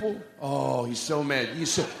the people. Oh, he's so mad.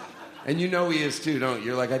 And you know he is too, don't you?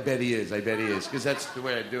 You're like, I bet he is, because that's the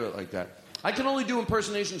way I do it like that. I can only do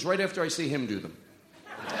impersonations right after I see him do them.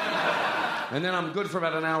 And then I'm good for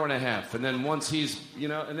about an hour and a half. And then once he's,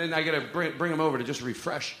 and then I got to bring him over to just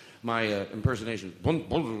refresh my impersonation. Nah,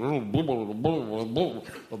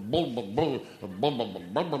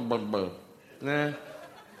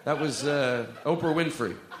 that was Oprah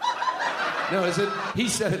Winfrey. No, is it? He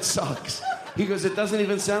said it sucks. He goes, it doesn't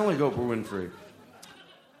even sound like Oprah Winfrey.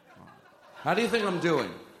 How do you think I'm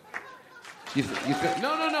doing? You think?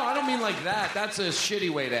 No, I don't mean like that. That's a shitty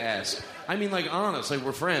way to ask. I mean like honest, like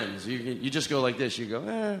we're friends. You just go like this. You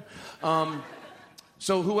go,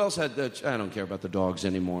 So who else had the... I don't care about the dogs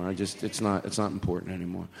anymore. It's not important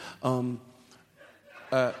anymore.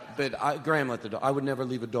 But Graham let the dog... I would never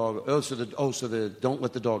leave a dog... don't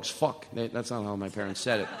let the dogs fuck. That's not how my parents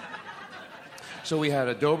said it. So we had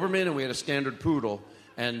a Doberman and we had a standard poodle,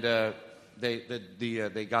 and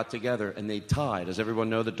they got together and they tied. Does everyone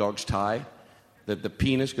know that dogs tie? The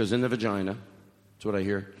penis goes in the vagina. That's what I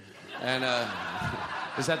hear. And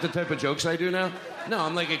is that the type of jokes I do now? No,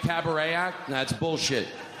 I'm like a cabaret act. That's bullshit.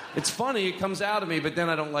 It's funny, it comes out of me, but then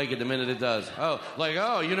I don't like it the minute it does.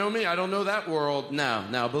 You know me, I don't know that world.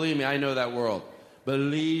 No, believe me, I know that world.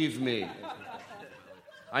 Believe me.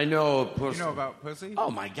 I know pussy. You know about pussy? Oh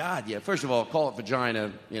my God, yeah. First of all, call it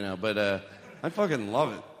vagina, but I fucking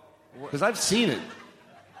love it. Because I've seen it.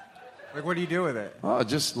 Like, what do you do with it? Oh,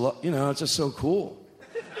 just, it's just so cool.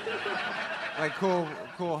 Like, cool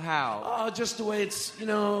how? Oh, just the way it's,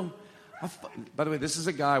 By the way, this is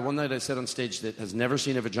a guy, one night I said on stage that has never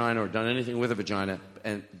seen a vagina or done anything with a vagina,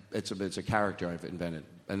 and it's a character I've invented.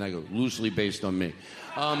 And I go, loosely based on me.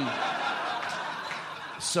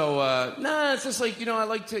 It's just like, I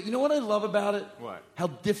like to, you know what I love about it? What? How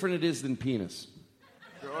different it is than penis.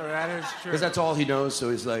 Oh, that is true. Because that's all he knows,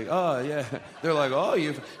 so he's like, oh, yeah. They're like, oh,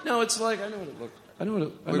 No, it's like, I know what it looks like. I know what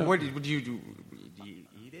it... Wait, what do you do? Do you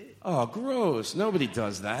eat it? Oh, gross. Nobody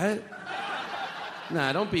does that.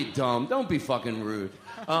 Nah, don't be dumb. Don't be fucking rude.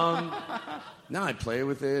 No, I play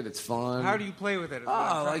with it. It's fun. How do you play with it?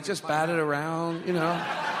 Just bat it around,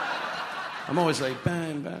 I'm always like,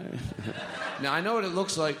 bang, bang. Now, I know what it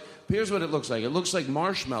looks like. Here's what it looks like. It looks like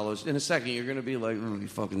marshmallows. In a second, you're going to be like, he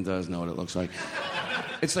fucking does know what it looks like.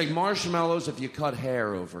 It's like marshmallows if you cut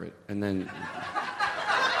hair over it. And then...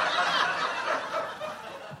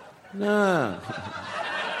 Nah.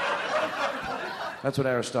 That's what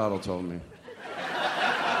Aristotle told me.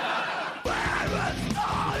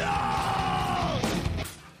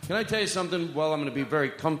 Can I tell you something? Well, I'm going to be very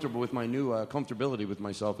comfortable with my new comfortability with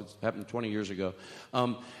myself. It's happened 20 years ago.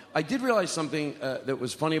 I did realize something that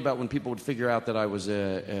was funny about when people would figure out that I was,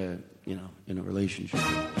 in a relationship.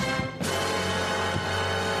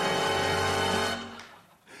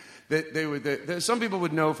 Some people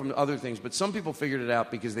would know from other things, but some people figured it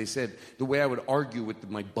out because they said the way I would argue with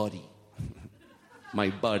my buddy. My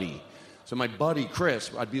buddy. So my buddy,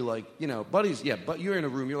 Chris, I'd be like, buddies, yeah, but you're in a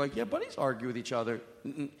room, you're like, yeah, buddies argue with each other.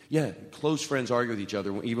 Yeah, close friends argue with each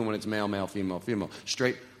other, even when it's male, male, female, female.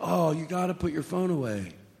 Straight, oh, you got to put your phone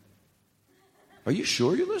away. Are you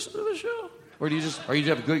sure you listen to the show? Or do you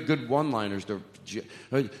have good one-liners? Do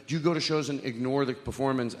you go to shows and ignore the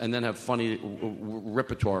performance and then have funny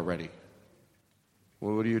repertoire ready?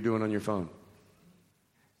 Well, what are you doing on your phone?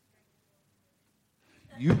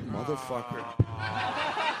 You motherfucker.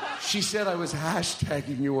 She said I was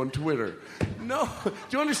hashtagging you on Twitter. No, do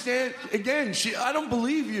you understand? Again, I don't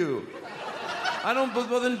believe you. I don't,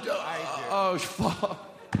 well then, oh, fuck.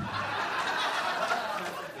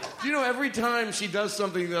 Do you know, every time she does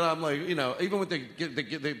something that I'm like, even with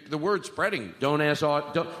the word spreading, don't ask,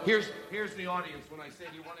 here's the audience when I say,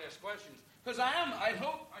 do you want to ask questions? Because I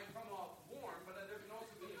hope I come off warm, but there can also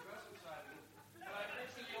be aggressive side of it. But I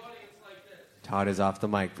picture the audience like this. Todd is off the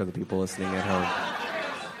mic for the people listening at home.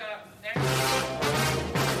 Oh,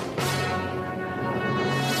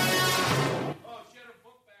 she had her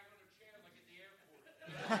book bag on her chair like at the airport.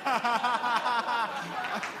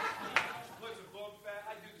 What's a book bag?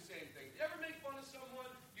 I do the same thing. You ever make fun of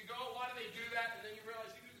someone? You go, why do they do that? And then you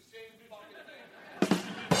realize you do the same fucking thing.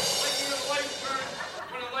 Like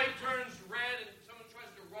when a light turns red and someone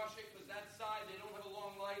tries to rush it because that side they don't have a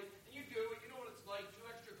long light, and you do it. You know what it's like. 2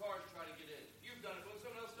 extra cars try to get in. You've done it. When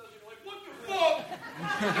someone else does it, you're like, what the fuck?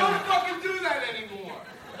 Don't fucking do that anymore.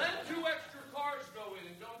 Let 2 extra cars go in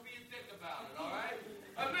and don't be a dick about it, all right?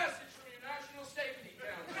 A message from your National Safety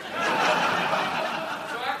Council.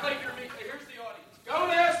 So act like you're me. Here's the audience.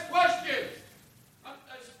 Don't ask questions.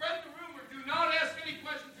 Spread the rumor. Do not ask any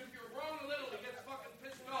questions. If you're wrong a little, he gets fucking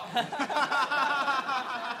pissed off.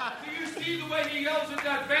 Do you see the way he yells at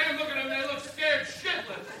that band? Look at them. They look scared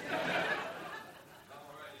shitless.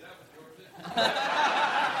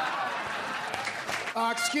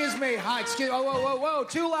 Excuse me. Hi. Whoa.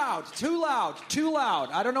 Too loud.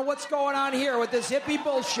 I don't know what's going on here with this hippie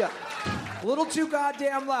bullshit. A little too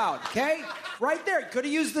goddamn loud, okay? Right there. Could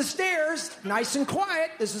have used the stairs. Nice and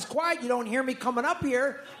quiet. This is quiet. You don't hear me coming up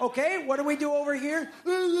here. Okay? What do we do over here?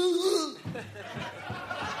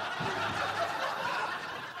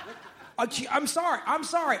 I'm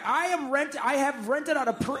sorry. I have rented out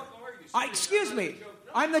a... excuse me.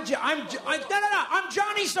 I'm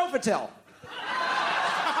Johnny Sofitel.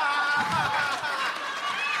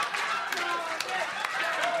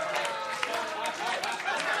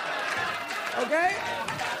 Okay?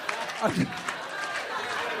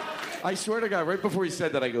 I swear to God, right before he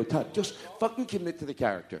said that, I go, Todd, just fucking commit to the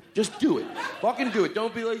character. Just do it. Fucking do it.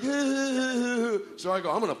 Don't be like, so I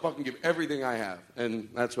go, I'm going to fucking give everything I have. And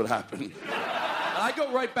that's what happened. And I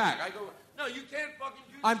go right back. I go, no, you can't fucking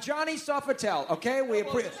do that. I'm Johnny Sofitel, okay? This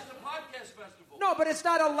is a podcast festival. No, but it's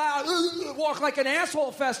not a loud walk like an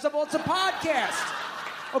asshole festival. It's a podcast.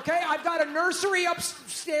 Okay? I've got a nursery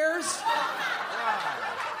upstairs.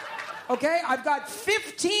 Okay? I've got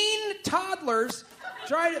 15 toddlers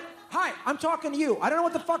trying to... Hi, I'm talking to you. I don't know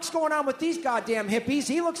what the fuck's going on with these goddamn hippies.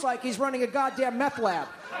 He looks like he's running a goddamn meth lab.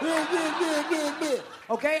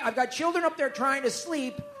 Okay? I've got children up there trying to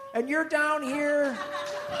sleep, and you're down here...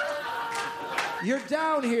 You're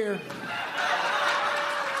down here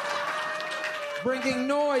bringing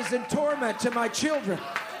noise and torment to my children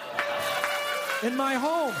in my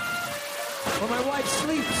home where my wife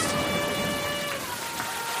sleeps,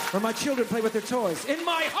 where my children play with their toys. In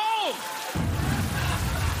my home!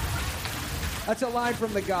 That's a line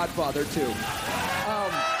from The Godfather, too.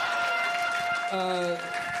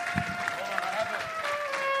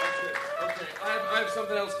 I have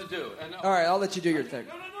something else to do. And, all right, I'll let you do your thing.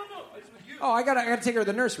 No. It's with you. Oh, I gotta take her to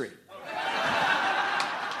the nursery.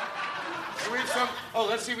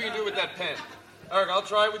 Let's see what we can do with that pen. Eric, I'll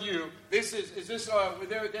try with you. They have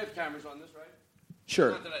cameras on this, right?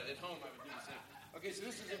 Sure. Not that at home I would do the same. Okay, so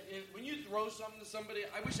this is when you throw something to somebody.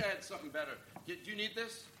 I wish I had something better. Do you need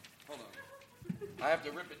this? Hold on. I have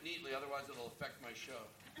to rip it neatly, otherwise it'll affect my show.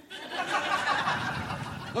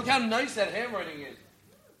 Look how nice that handwriting is.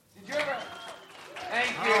 Did you ever?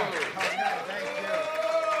 Thank you. Thank you.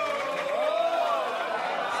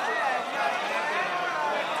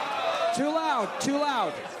 Too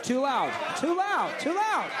loud.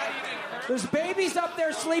 There's babies up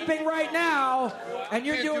there sleeping right now, and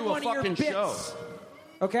you're doing one of your bits. Show.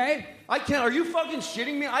 Okay? I can't. Are you fucking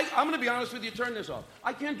shitting me? I'm going to be honest with you. Turn this off.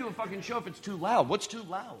 I can't do a fucking show if it's too loud. What's too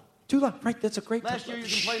loud? Too loud. Right, that's a great... Last year you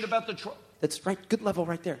complained about the... That's right. Good level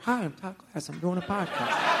right there. Hi, I'm Todd Glass. I'm doing a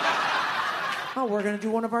podcast. Oh, we're going to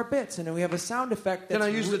do one of our bits, and then we have a sound effect that's...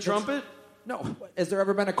 Can I use the trumpet? No. Has there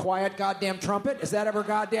ever been a quiet goddamn trumpet? Has that ever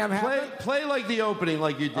goddamn happened? Play like the opening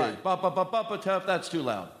like you did. Right. Ba-ba-ba-ba-ba-tough. That's too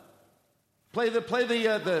loud. Play the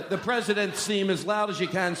president's theme as loud as you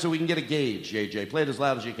can so we can get a gauge, JJ. Play it as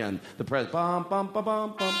loud as you can. The bum, bum, bum,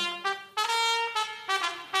 bum, bum.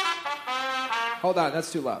 Hold on,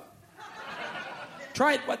 that's too loud.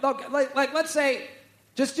 Try it. Like let's say,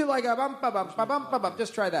 just do like a bum, ba, bum, ba, bum, ba, bum.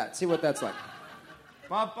 Just try that. See what that's like.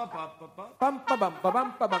 Bum, ba, ba, ba, ba. Bum, ba, bum, ba,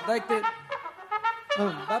 bum, ba, bum. Like the...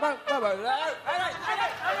 Ba, ba, ba, ba. All right.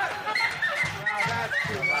 That's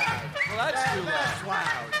too loud. Well, that's too loud. That's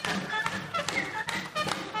loud.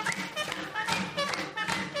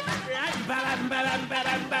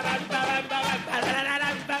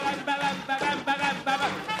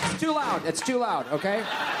 It's too loud. It's too loud, okay?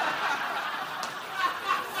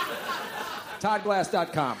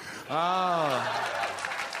 ToddGlass.com.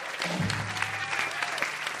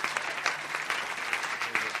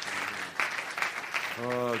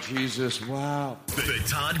 Oh, Jesus, wow. The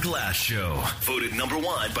Todd Glass Show, voted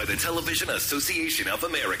 #1 by the Television Association of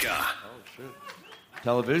America. Oh, shit.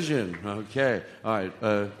 Television, okay. All right,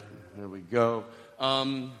 there we go.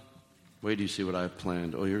 Wait till you see what I have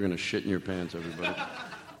planned. Oh, you're going to shit in your pants, everybody.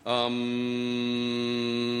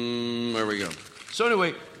 There we go. So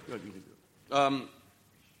anyway, it's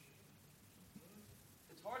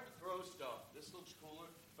hard to throw stuff. This looks cooler,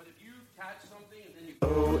 but if you catch something and then you...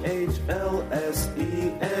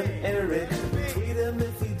 OHLSEN Eric. Tweet him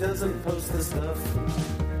if he doesn't post the stuff.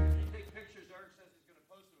 Take pictures. Eric says he's going to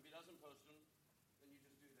post them. If he doesn't post them, then you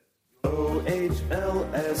just do this.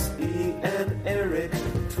 OHLSEN Eric.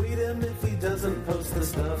 Tweet him if he doesn't post the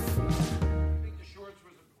stuff. I think the shorts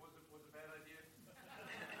was a bad idea.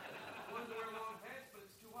 I wanted to wear long pants, but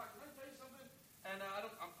it's too hot. Can I tell you something? And I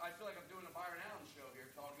feel like I'm doing a Byron Allen show here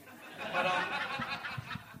talking. But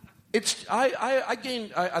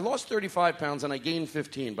I lost 35 pounds and I gained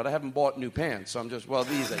 15, but I haven't bought new pants, so I'm just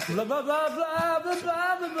these. I did. Blah blah blah blah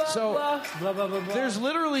blah blah blah. So blah, blah, blah, blah. There's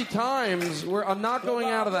literally times where I'm not going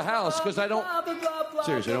out of the house because I don't.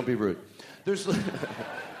 Seriously, don't be rude. There's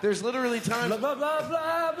literally times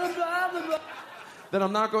that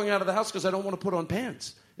I'm not going out of the house because I don't want to put on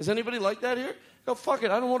pants. Is anybody like that here? Go, fuck it,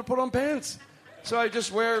 I don't want to put on pants. So I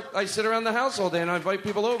sit around the house all day and I invite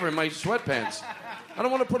people over in my sweatpants. I don't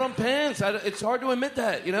want to put on pants. It's hard to admit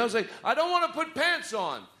that, you know? It's like, I don't want to put pants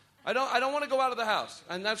on. I don't want to go out of the house.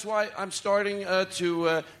 And that's why I'm starting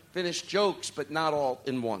to finish jokes, but not all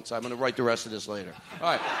in once. I'm going to write the rest of this later.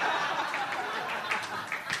 All right.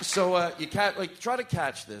 So you try to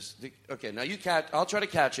catch this. Okay, now I'll try to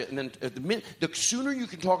catch it, and then the sooner you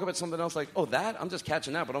can talk about something else, like, oh, I'm just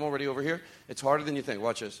catching that, but I'm already over here. It's harder than you think.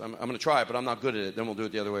 Watch this. I'm going to try it, but I'm not good at it. Then we'll do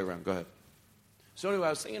it the other way around. Go ahead. So anyway, I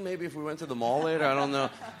was thinking maybe if we went to the mall later, I don't know.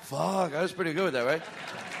 Fuck, I was pretty good with that, right?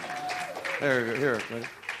 Here. Right?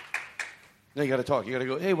 Now you got to talk. You got to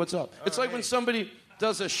go, hey, what's up? It's like when somebody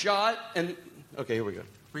does a shot, and okay, here we go.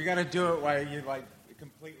 We got to do it while you're like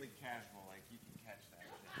completely casual, like you can catch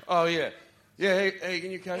that. Oh yeah. Hey,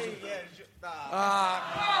 can you catch it? Come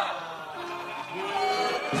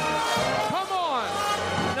on!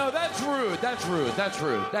 No, that's rude. That's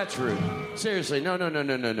rude. Seriously, no.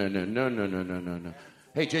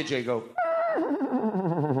 Hey, JJ, go.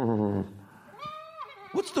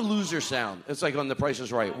 What's the loser sound? It's like on The Price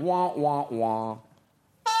is Right. Wah, wah, wah.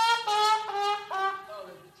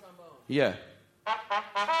 Yeah.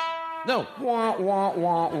 No. Wah, wah,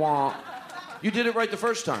 wah, wah. You did it right the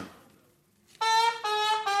first time.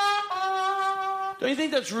 Don't you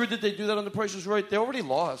think that's rude that they do that on The Price is Right? They already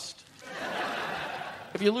lost.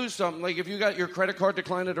 If you lose something, like if you got your credit card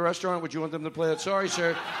declined at a restaurant, would you want them to play that? Sorry,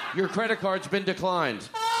 sir, your credit card's been declined.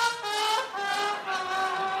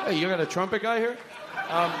 Hey, you got a trumpet guy here?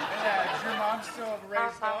 Yeah, does your mom still have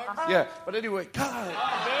raised dogs? Yeah, but anyway, God.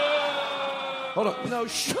 Hold on. No,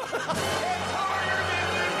 shut up.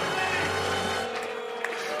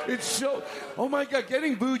 It's so... Oh, my God,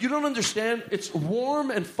 getting booed, you don't understand. It's warm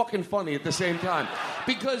and fucking funny at the same time.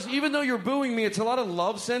 Because even though you're booing me, it's a lot of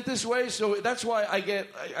love sent this way, so that's why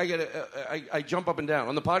I jump up and down.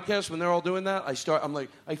 On the podcast, when they're all doing that, I'm like,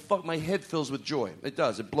 my head fills with joy. It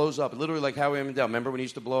does. It blows up. Literally like Howie Mandel. Remember when he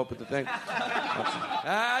used to blow up with the thing?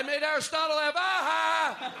 I made Aristotle laugh.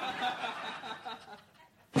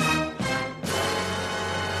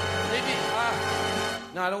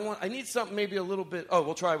 No, I don't want... I need something maybe a little bit... Oh,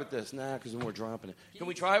 we'll try with this. Nah, because then we're dropping it. Can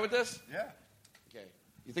we try with this? Yeah. Okay.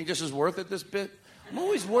 You think this is worth it, this bit? I'm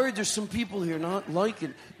always worried there's some people here not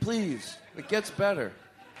liking. Please, it gets better.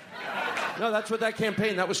 No, that's what that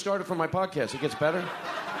campaign, that was started from my podcast. It gets better.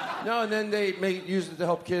 No, and then they use it to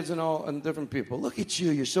help kids and different people. Look at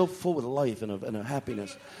you. You're so full with life and a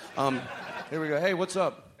happiness. Here we go. Hey, what's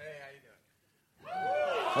up? Hey, how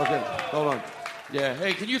you doing? Okay, hold on. Yeah,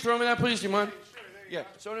 hey, can you throw me that, please? Do you mind? Yeah.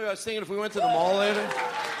 So anyway, I was thinking if we went to the mall later.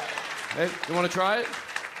 Hey, you want to try it?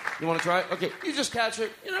 You want to try it? Okay, you just catch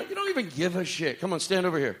it. You don't even give a shit. Come on, stand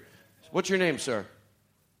over here. What's your name, sir?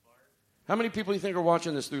 How many people do you think are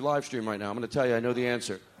watching this through live stream right now? I'm going to tell you, I know the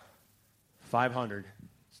answer. 500.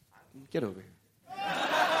 Get over here.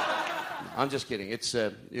 I'm just kidding. It's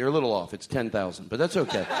you're a little off. It's 10,000, but that's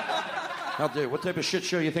okay. How dare you? What type of shit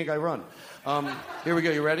show you think I run? Here we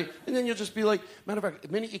go. You ready? And then you'll just be like, matter of fact, the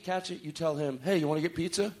minute you catch it, you tell him, hey, you want to get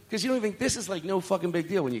pizza? Because you don't even, this is like no fucking big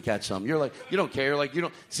deal when you catch something. You're like, you don't care. Like, you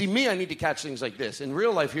don't, see me, I need to catch things like this. In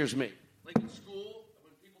real life, here's me. Like in school,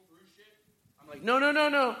 when people threw shit, I'm like, no,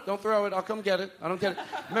 don't throw it. I'll come get it. I don't get it.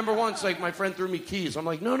 Remember once, like, my friend threw me keys. I'm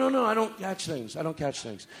like, no, I don't catch things. And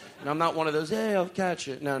I'm not one of those, hey, I'll catch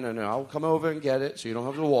it. No. I'll come over and get it so you don't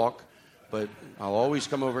have to walk. But I'll always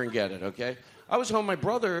come over and get it, okay? I was home. My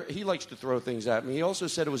brother, he likes to throw things at me. He also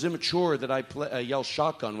said it was immature that I yell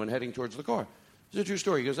shotgun when heading towards the car. It's a true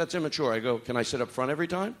story. He goes, that's immature. I go, can I sit up front every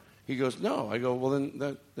time? He goes, no. I go, well,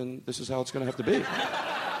 then this is how it's going to have to be.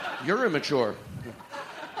 You're immature.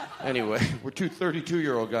 Anyway, we're two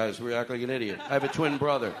 32-year-old guys. We act like an idiot. I have a twin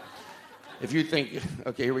brother. If you think,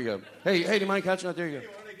 okay, here we go. Hey, do you mind catching that? There you go.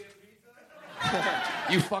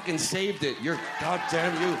 You fucking saved it. You're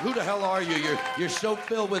goddamn you. Who the hell are you? You're so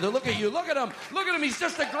filled with it. Look at you. Look at him. Look at him. He's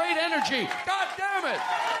just a great energy. God damn it.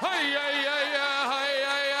 Hey.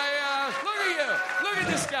 Look at you. Look at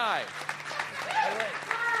this guy.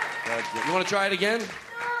 You want to try it again?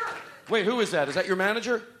 Wait, who is that? Is that your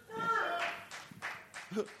manager?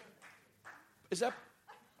 Is that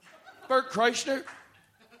Bert Kreischer?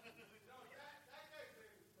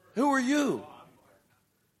 Who are you?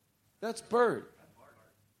 That's Bert.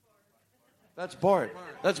 That's Bart.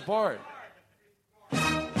 That's Bart. Hey,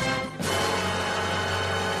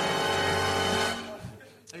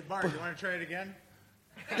 Bart, you want to try it again?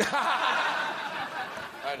 All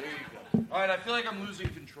right, here you go. All right, I feel like I'm losing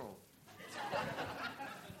control.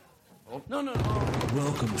 Oh, no.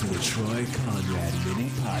 Welcome to the Troy Conrad Mini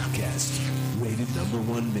Podcast, rated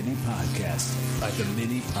 #1 mini podcast by the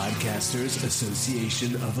Mini Podcasters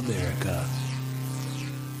Association of America.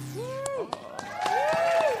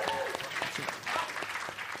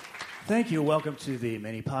 Thank you. Welcome to the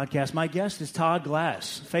Mini Podcast. My guest is Todd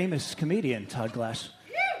Glass, famous comedian Todd Glass.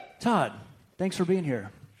 Todd, thanks for being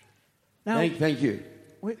here. Now, thank you.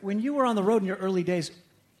 When you were on the road in your early days,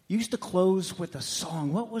 you used to close with a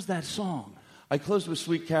song. What was that song? I closed with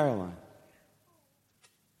Sweet Caroline.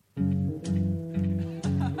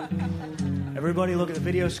 Everybody look at the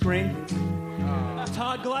video screen.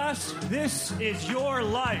 Todd Glass, this is your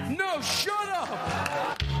life. No, shut up!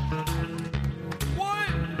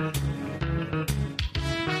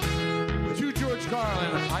 To George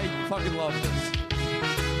Carlin, I fucking love this.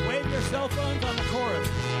 Wave your cell phones on the chorus.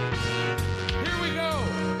 Here we go.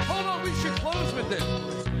 Hold on, we should close with it.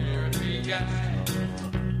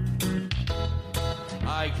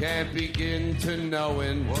 I can't begin to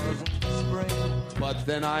knowing, but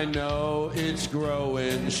then I know it's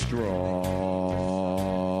growing strong.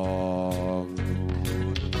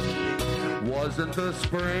 Wasn't the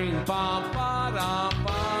spring,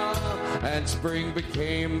 and spring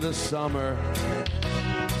became the summer.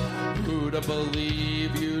 Who'd have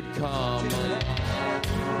believed you'd come?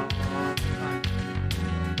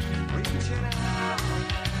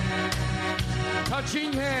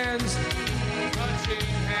 Touching hands,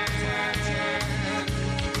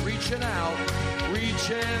 reaching out,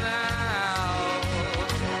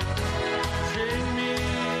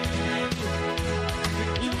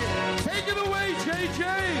 Take it away, JJ.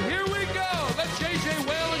 Here we go. Let JJ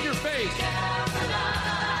wail in your face.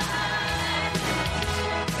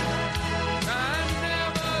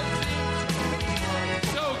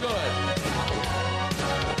 So good.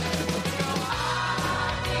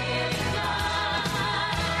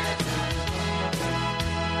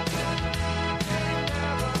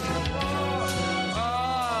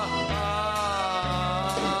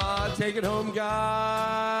 Take it home,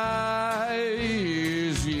 guys.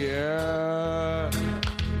 Yeah.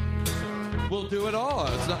 We'll do it all.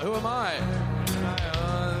 It's not, who am I?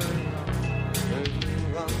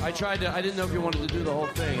 I I didn't know if you wanted to do the whole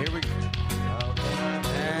thing. Here we go.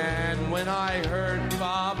 And when I heard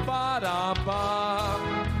ba ba da ba,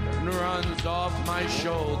 and runs off my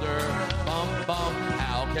shoulder. Bump, bump,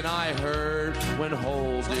 how can I hurt when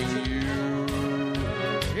holding you?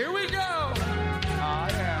 Here we go. Oh,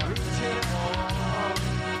 yeah.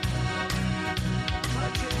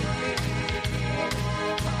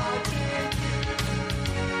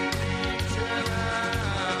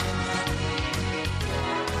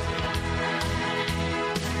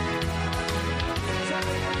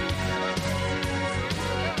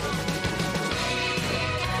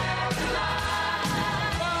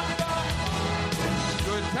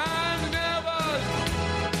 Good times never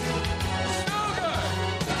so good.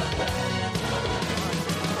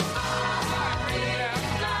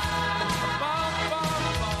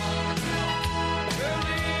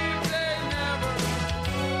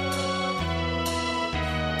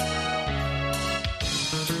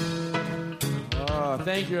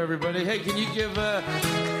 Thank you, everybody. Hey, can you give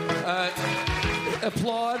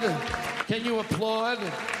applaud? Can you applaud?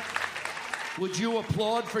 Would you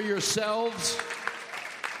applaud for yourselves?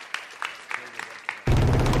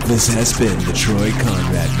 This has been the Troy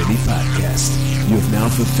Conrad Mini Podcast. You have now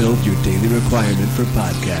fulfilled your daily requirement for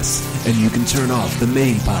podcasts, and you can turn off the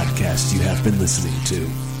main podcast you have been listening to.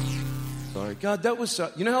 Sorry. God, that was...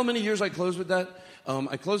 you know how many years I closed with that?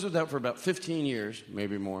 I closed with that for about 15 years,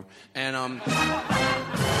 maybe more. And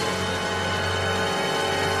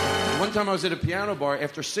one time I was at a piano bar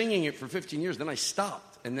after singing it for 15 years. Then I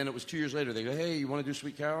stopped. And then it was 2 years later. They go, hey, you want to do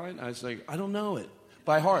Sweet Caroline? I was like, I don't know it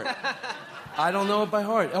by heart. I don't know it by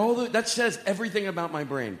heart. That says everything about my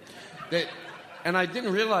brain. And I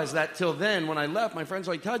didn't realize that till then. When I left, my friends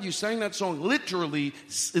were like, Todd, you sang that song literally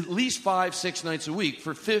at least 5-6 nights a week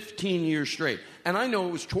for 15 years straight. And I know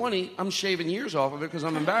it was 20. I'm shaving years off of it because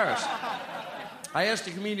I'm embarrassed. I asked a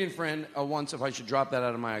comedian friend once if I should drop that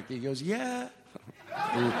out of my act. He goes, yeah.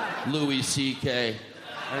 Louis C.K.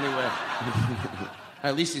 Anyway.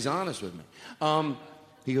 At least he's honest with me.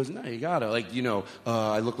 He goes, no, you gotta. Like,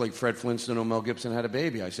 I look like Fred Flintstone or Mel Gibson had a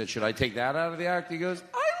baby. I said, should I take that out of the act? He goes,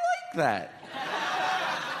 I like that.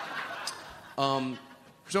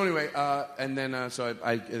 So anyway, and then, so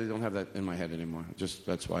I don't have that in my head anymore.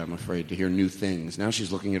 That's why I'm afraid to hear new things. Now she's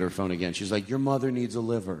looking at her phone again. She's like, your mother needs a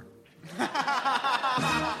liver.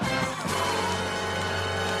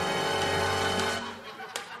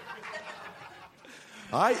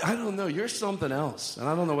 I don't know. You're something else. And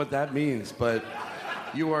I don't know what that means, but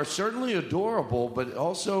you are certainly adorable, but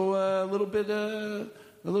also a little bit,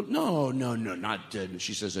 no, not,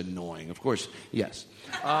 she says annoying. Of course, yes.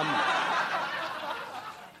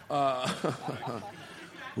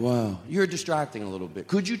 Wow, you're distracting a little bit.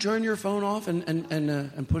 Could you turn your phone off and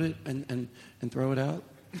put it and throw it out?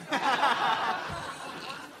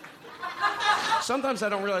 Sometimes I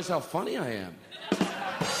don't realize how funny I am.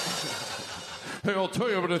 Hey, I'll tell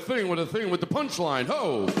you about a thing with the punchline.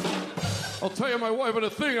 Ho! I'll tell you my wife with a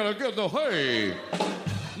thing and I'll get the hey.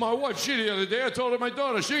 My wife, the other day, I told her my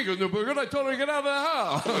daughter, she ain't gonna do good. I told her to get out of the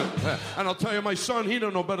house. And I'll tell you my son, he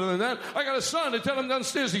don't know better than that. I got a son, they tell him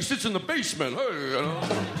downstairs, he sits in the basement. Hey,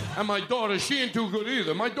 And my daughter, she ain't too good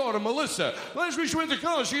either. My daughter, Melissa, last week she went to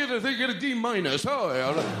college, she had a thing, get a D-.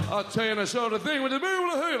 I'll tell you, and I saw the thing with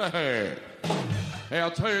the hey. Hey, I'll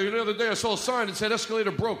tell you, the other day I saw a sign that said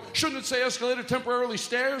escalator broke. Shouldn't it say escalator temporarily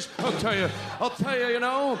stairs? I'll tell you,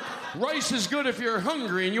 rice is good if you're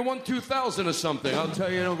hungry and you want 2,000 or something. I'll tell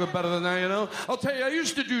you, good better than that, I'll tell you, I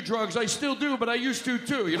used to do drugs. I still do, but I used to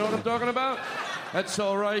too. You know what I'm talking about? That's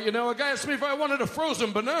all right. A guy asked me if I wanted a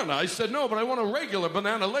frozen banana. I said no, but I want a regular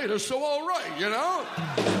banana later, so all right, Now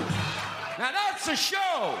that's a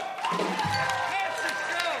show. That's a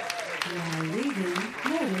show. Now leaving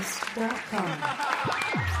Nerdist.com.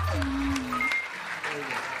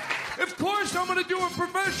 Of course I'm going to do a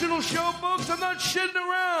professional show, folks. I'm not shitting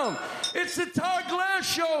around. It's the Todd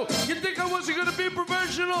Glass Show. You think I wasn't going to be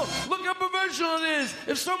professional? Look how professional it is.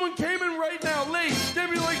 If someone came in right now late, they'd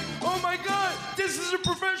be like, oh, my God, this is a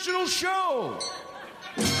professional show.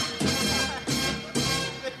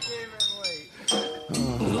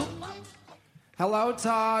 Hello,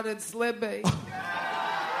 Todd. It's Libby.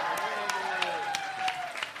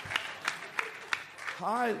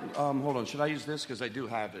 Hi. Hold on. Should I use this? Because I do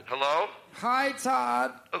have it. Hello? Hi,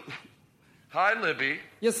 Todd. Hi, Libby.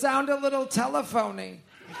 You sound a little telephony.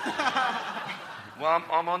 Well,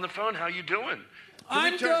 I'm on the phone. How you doing?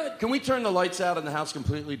 I'm good. Can we turn the lights out and the house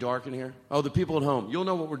completely dark in here? Oh, the people at home. You'll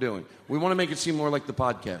know what we're doing. We want to make it seem more like the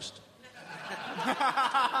podcast.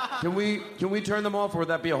 Can we turn them off, or would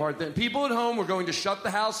that be a hard thing? People at home, we're going to shut the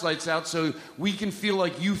house lights out so we can feel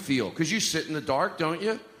like you feel. Because you sit in the dark, don't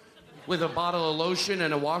you? With a bottle of lotion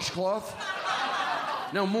and a washcloth?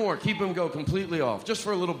 No more. Keep them go completely off. Just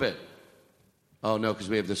for a little bit. Oh, no, because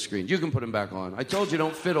we have this screen. You can put him back on. I told you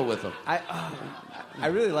don't fiddle with him. I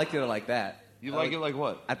really liked it like that. You like it like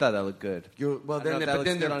what? I thought that looked good.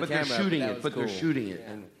 They're shooting it. But They're shooting it.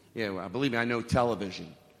 And, well, believe me, I know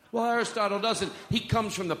television. Well, Aristotle doesn't. He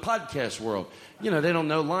comes from the podcast world. They don't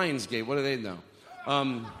know Lionsgate. What do they know?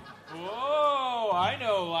 Whoa, I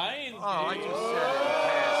know Lionsgate. Oh, I just said it.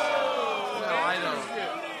 No, I know.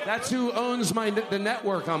 That's who owns the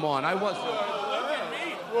network I'm on. I wasn't.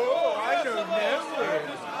 Whoa, I know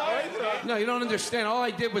network. No, you don't understand. All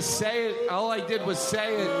I did was say it. I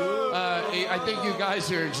think you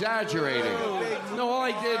guys are exaggerating. No, all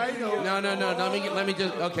I did. No. Let me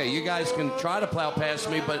just. Okay, you guys can try to plow past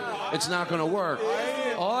me, but it's not going to work.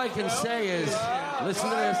 All I can say is, listen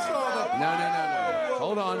to this. No.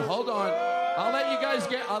 Hold on. I'll let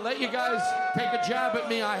you guys take a jab at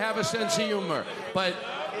me. I have a sense of humor, but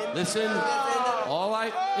listen.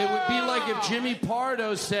 It would be like if Jimmy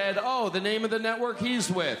Pardo said, "Oh, the name of the network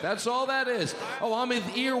he's with." That's all that is. Oh, I'm with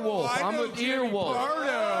Earwolf. I'm with Earwolf.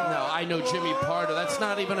 No, I know Jimmy Pardo. That's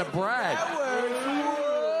not even a brag.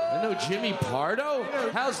 I know Jimmy Pardo?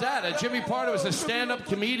 How's that? Jimmy Pardo is a stand-up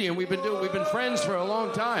comedian. We've been friends for a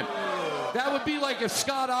long time. That would be like if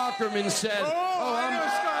Scott Aukerman said,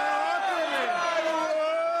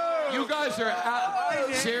 You guys are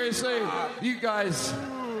out. Seriously? You guys.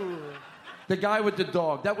 The guy with the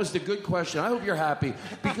dog. That was the good question. I hope you're happy.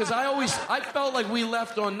 Because I felt like we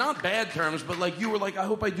left on not bad terms, but like you were like, I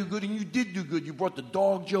hope I do good, and you did do good. You brought the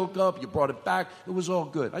dog joke up. You brought it back. It was all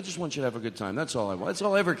good. I just want you to have a good time. That's all I want. That's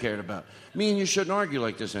all I ever cared about. Me and you shouldn't argue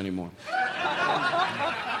like this anymore.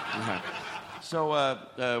 So,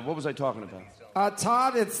 what was I talking about?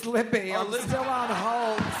 Todd, it's Libby. I'm still on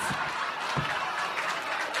hold.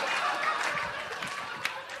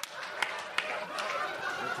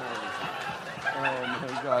 Oh, my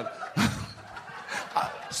God.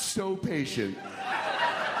 So patient.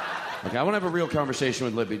 Okay, I want to have a real conversation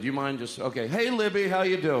with Libby. Do you mind just... Okay. Hey, Libby, how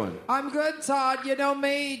you doing? I'm good, Todd. You know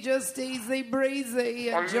me, just easy breezy,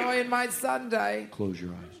 enjoying my Sunday. Close your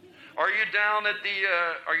eyes. Are you down at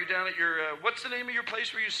your... what's the name of your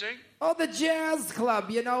place where you sing? Oh, the Jazz Club.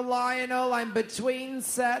 You know, Lionel, I'm between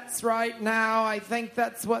sets right now. I think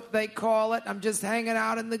that's what they call it. I'm just hanging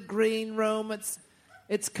out in the green room.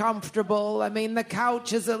 It's comfortable. I mean, the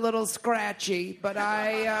couch is a little scratchy, but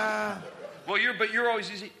Well, you're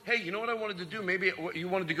always easy. Hey, you know what I wanted to do? Maybe you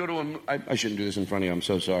wanted to go to I shouldn't do this in front of you. I'm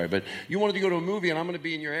so sorry. But you wanted to go to a movie, and I'm going to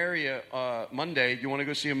be in your area Monday. Do you want to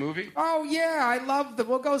go see a movie? Oh, yeah. I love them.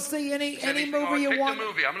 We'll go see any movie you want. Pick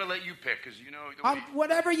the movie. I'm going to let you pick, because, you know...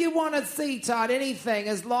 whatever you want to see, Todd. Anything,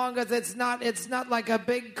 as long as it's not like a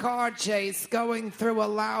big car chase going through a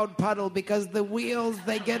loud puddle, because the wheels,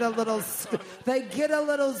 they get a little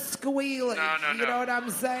squealy. No. You know what I'm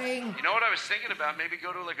saying? You know what I was thinking about? Maybe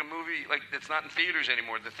go to like a movie, like it's not in theaters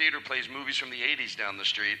anymore. The theater plays movies from the 80s down the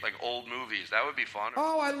street, like old movies. That would be fun.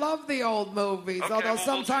 Oh, I love the old movies. Okay, although well,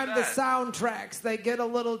 sometimes the soundtracks, they get a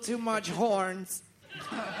little too much horns.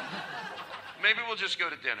 Maybe we'll just go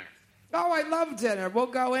to dinner. Oh, I love dinner. We'll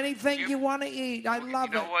go anything you want to eat. I love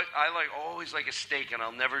it. You know what? I always like a steak, and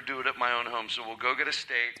I'll never do it at my own home. So we'll go get a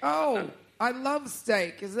steak. Oh, I love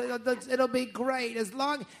steak. It'll be great as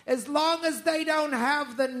long as they don't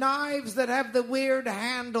have the knives that have the weird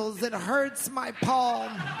handles. It hurts my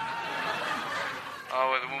palm.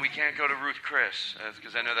 Oh, well, we can't go to Ruth Chris,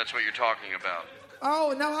 because I know that's what you're talking about.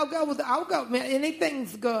 Oh, no, I'll go. Man,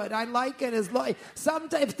 anything's good. I like it as long.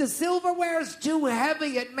 Sometimes if the silverware's too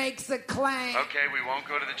heavy, it makes a clang. Okay, we won't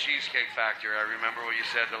go to the Cheesecake Factory. I remember what you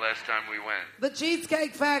said the last time we went. The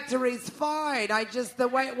Cheesecake Factory's fine.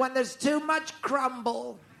 When there's too much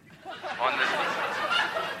crumble.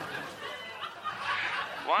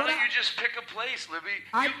 Why don't you just pick a place, Libby?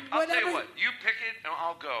 I'll tell you what. You pick it, and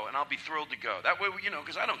I'll go, and I'll be thrilled to go. That way,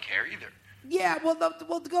 because I don't care either. Yeah, we'll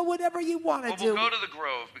go whatever you want to do. We'll go to the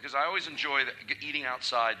Grove, because I always enjoy eating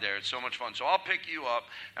outside there. It's so much fun. So I'll pick you up,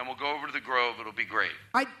 and we'll go over to the Grove. It'll be great.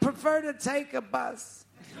 I'd prefer to take a bus.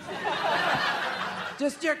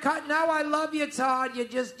 Just your cut. No, I love you, Todd. You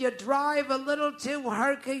drive a little too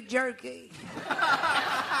herky-jerky.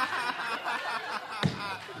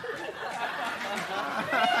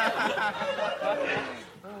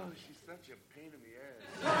 Oh, she's such a pain in the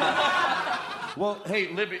ass. Well, hey,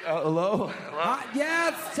 Libby, hello?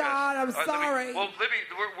 Yes, Todd, I'm sorry. Libby,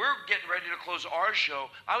 we're getting ready to close our show.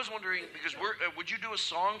 I was wondering, because would you do a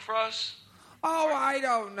song for us? Oh, I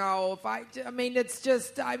don't know. It's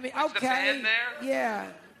just, okay. Is the band there?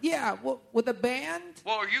 Yeah, with a band?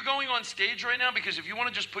 Well, are you going on stage right now? Because if you want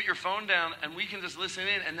to just put your phone down and we can just listen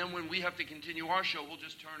in, and then when we have to continue our show, we'll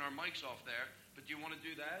just turn our mics off there, But do you want to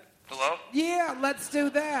do that? Hello? Yeah, let's do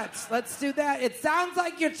that. Let's do that. It sounds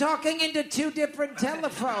like you're talking into two different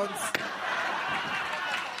telephones.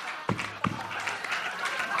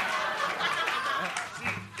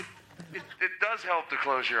 It does help to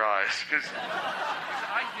close your eyes, because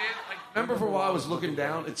Remember for a while I was looking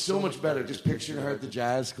down? It's so much better just picturing her at the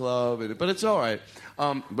jazz club. But it's all right.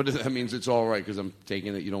 But that means it's all right because I'm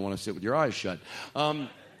taking it you don't want to sit with your eyes shut.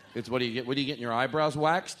 It's what do you get? What do you get in your eyebrows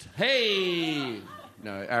waxed? Hey!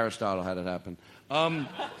 No, Aristotle had it happen.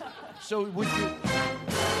 So would you... Okay,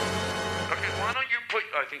 why don't you put...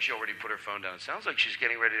 I think she already put her phone down. It sounds like she's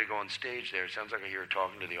getting ready to go on stage there. It sounds like I hear her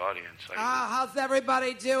talking to the audience. How's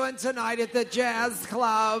everybody doing tonight at the jazz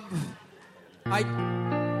club? I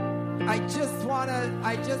just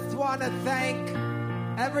wanna thank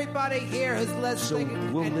everybody here who's listening.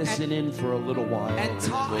 So we'll listen in for a little while.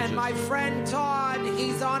 And my friend Todd,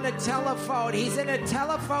 he's on a telephone. He's in a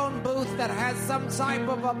telephone booth that has some type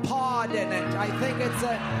of a pod in it. I think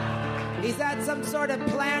he's at some sort of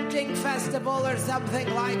planting festival or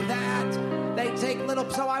something like that. They take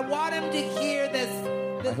so I want him to hear this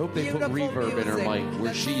I hope they put reverb in her mic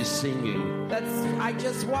where she's singing. I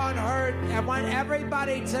want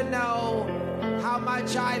everybody to know how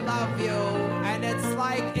much I love you. And it's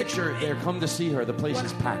like... Picture, they come to see her. The place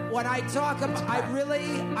is packed. When I talk about...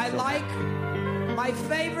 I like... My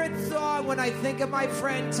favorite song when I think of my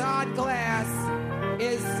friend Todd Glass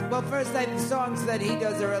is... Well, first, the songs that he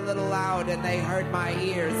does are a little loud and they hurt my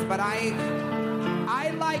ears. But I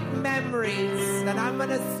like Memories, and I'm going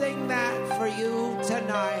to sing that for you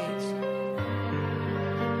tonight.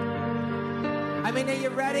 I mean, are you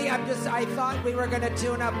ready? I thought we were going to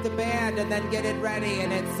tune up the band and then get it ready,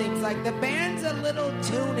 and it seems like the band's a little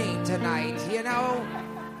toony tonight, you know?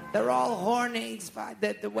 They're all horny by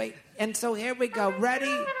the way. And so here we go.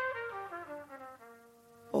 Ready?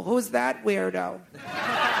 Well, who's that weirdo?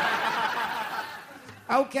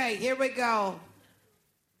 Okay, here we go.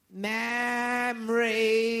 Memories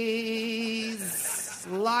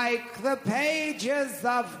like the pages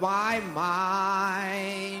of my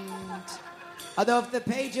mind. Although if the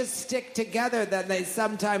pages stick together, then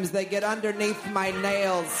sometimes they get underneath my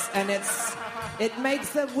nails, and it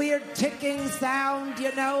makes a weird ticking sound,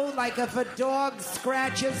 you know, like if a dog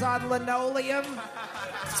scratches on linoleum.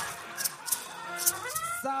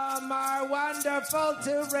 Some are wonderful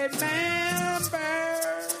to remember.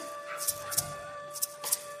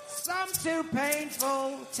 Some too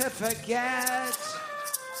painful to forget,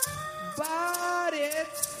 but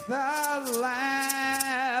it's the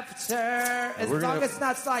laughter. As long as it's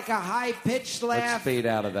not like a high-pitched laugh. Let's fade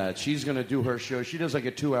out of that. She's going to do her show. She does like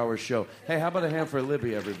a 2-hour show. Hey, how about a hand for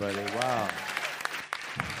Libby, everybody? Wow.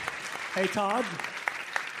 Hey, Todd.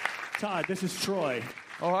 Todd, this is Troy.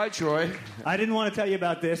 Oh, hi, Troy. I didn't want to tell you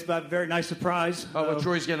about this, but very nice surprise. Oh, well,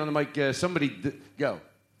 Troy's getting on the mic. Go.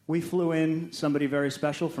 We flew in somebody very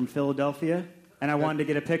special from Philadelphia, and I wanted to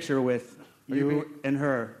get a picture with you and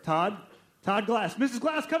her. Todd Glass. Mrs.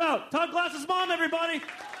 Glass, come out. Todd Glass's mom, everybody.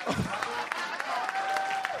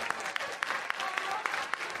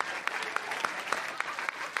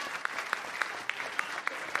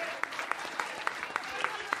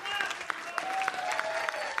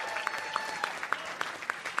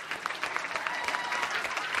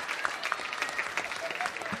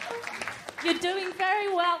 You're doing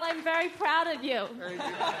very well. I'm very proud of you.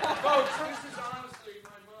 Oh, Trish is honestly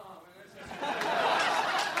my mom.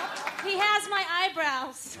 He has my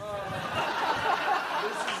eyebrows.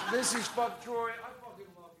 This is fuck Troy. I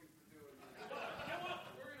fucking love you for doing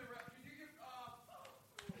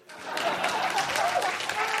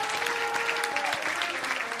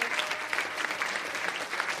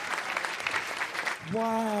that.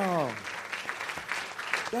 Wow.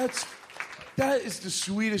 That is the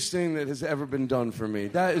sweetest thing that has ever been done for me.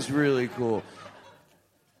 That is really cool.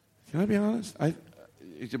 Can I be honest?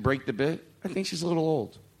 To break the bit, I think she's a little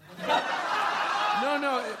old.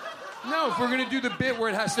 No, if we're going to do the bit where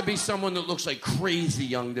it has to be someone that looks like crazy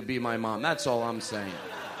young to be my mom, that's all I'm saying.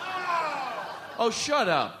 Oh, shut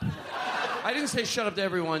up. I didn't say shut up to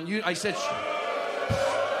everyone. I said...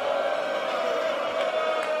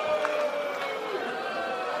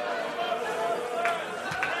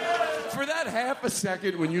 For that half a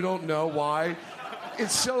second when you don't know why,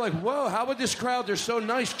 it's so like, whoa, how would this crowd, they're so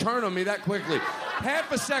nice, turn on me that quickly?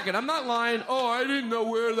 Half a second. I'm not lying. Oh, I didn't know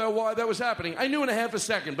why that was happening. I knew in a half a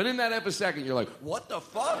second, but in that half a second, you're like, what the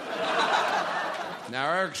fuck?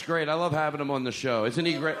 Now, Eric's great. I love having him on the show. Isn't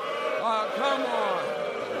he great? Oh, come on.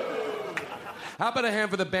 How about a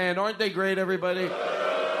hand for the band? Aren't they great, everybody?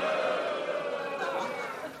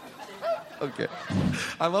 Okay.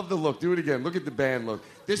 I love the look. Do it again. Look at the band look.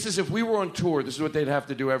 This is if we were on tour, this is what they'd have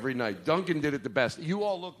to do every night. Duncan did it the best. You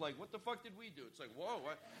all look like, what the fuck did we do? It's like, whoa,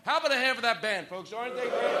 what? How about a hand for that band, folks? Aren't they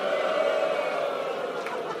great?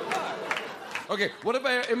 Okay, what if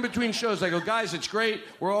I, in between shows, I go, guys, it's great.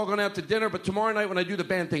 We're all going out to dinner, but tomorrow night when I do the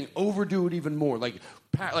band thing, overdo it even more. Like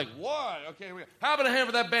what? Okay, here we go. How about a hand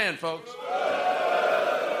for that band, folks?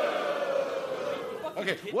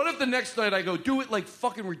 Okay, what if the next night I go, do it like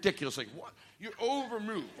fucking ridiculous? Like, what? You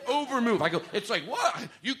overmove. I go, it's like, what?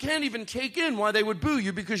 You can't even take in why they would boo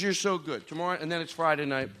you because you're so good. Tomorrow, and then it's Friday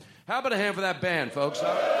night. How about a hand for that band, folks?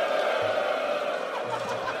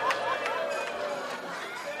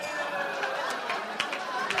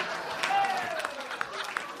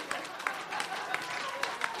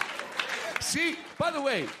 See, by the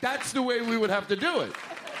way, that's the way we would have to do it.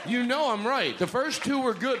 You know I'm right. The first two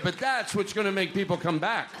were good, but that's what's going to make people come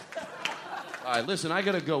back. All right, listen, I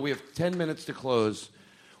got to go. We have 10 minutes to close.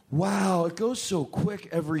 Wow, it goes so quick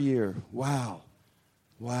every year. Wow.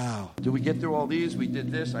 Did we get through all these? We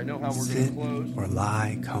did this. I know how we're going to close. Or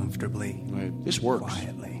lie comfortably. Right. This works.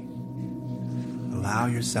 Quietly. Allow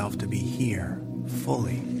yourself to be here,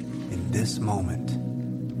 fully, in this moment,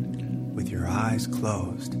 with your eyes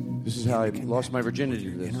closed. This is how I lost my virginity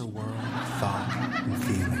to this. Inner world, thought, and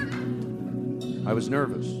feeling. I was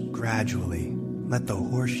nervous. Gradually, let the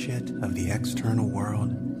horseshit of the external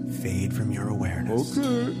world fade from your awareness.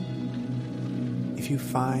 Okay. If you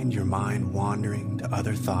find your mind wandering to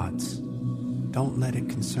other thoughts, don't let it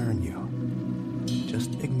concern you.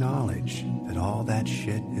 Just acknowledge that all that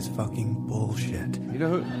shit is fucking bullshit. You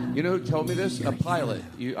know who told me this? A pilot.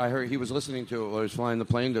 I heard he was listening to it while he was flying the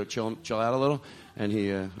plane to chill out a little, and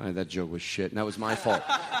that joke was shit, and that was my fault.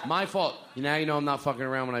 My fault. Now you know I'm not fucking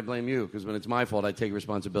around when I blame you, because when it's my fault, I take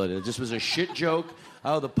responsibility. It just was a shit joke.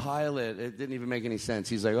 Oh, the pilot. It didn't even make any sense.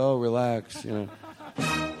 He's like, oh, relax, you know.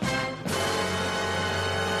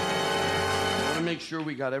 Make sure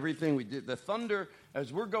we got everything. We did the thunder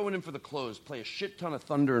as we're going in for the close. Play a shit ton of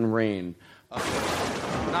thunder and rain.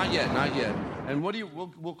 Not yet. And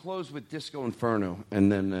we'll close with Disco Inferno,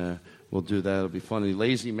 and then we'll do that. It'll be funny.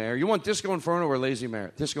 Lazy Mare. You want Disco Inferno or Lazy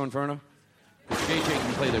Mare? Disco Inferno. JJ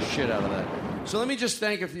can play the shit out of that. So let me just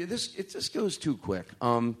thank you. It just goes too quick.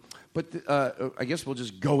 But I guess we'll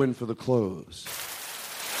just go in for the close.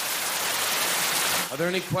 Are there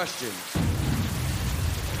any questions?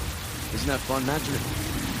 Isn't that fun? Imagine it.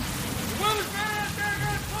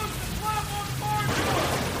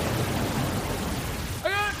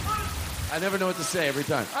 I never know what to say every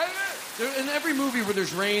time. In every movie where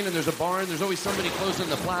there's rain and there's a barn, there's always somebody closing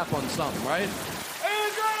the flap on something, right?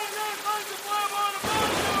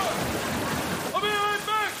 I'll be right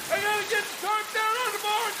back. I gotta get the tarp down on the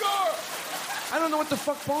barn door. I don't know what the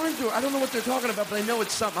fuck barns do. I don't know what they're talking about, but I know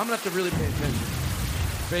it's something. I'm gonna have to really pay attention.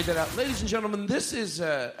 Fade that out. Ladies and gentlemen, this is,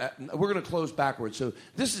 we're going to close backwards. So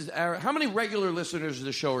this is, how many regular listeners of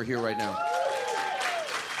the show are here right now?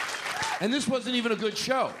 And this wasn't even a good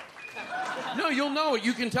show. No, you'll know it.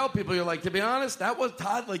 You can tell people, you're like, to be honest, that was,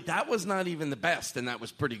 Todd, like, that was not even the best, and that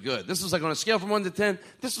was pretty good. This was like, on a scale from 1 to 10,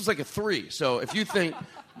 this was like a 3. So if you think...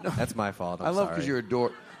 No, that's my fault. I love because you're a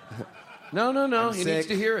dork. No. He needs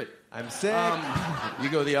to hear it. I'm sick. You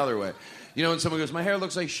go the other way. You know, when someone goes, my hair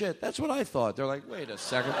looks like shit, that's what I thought. They're like, wait a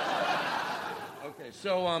second. Okay,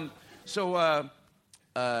 so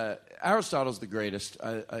Aristotle's the greatest.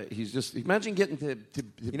 He's just, imagine getting to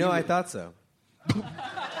you know, I thought so.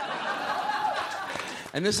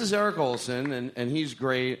 And this is Eric Olson, and he's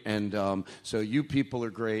great, and so you people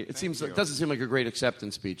are great. It doesn't seem like a great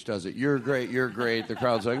acceptance speech, does it? You're great. The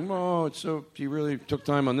crowd's like, oh, it's so, he really took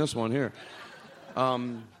time on this one here.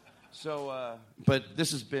 But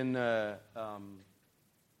this has been a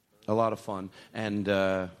lot of fun. And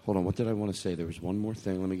hold on, what did I want to say? There was one more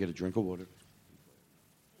thing. Let me get a drink of water.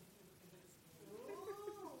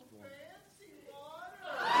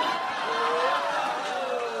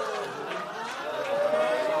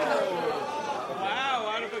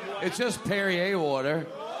 It's just Perrier water.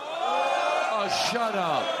 Oh, shut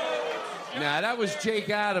up. Nah, that was Jake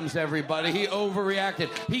Adams, everybody. He overreacted.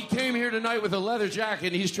 He came here tonight with a leather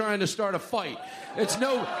jacket, and he's trying to start a fight. It's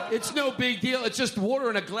no big deal. It's just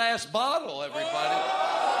water in a glass bottle, everybody. Glass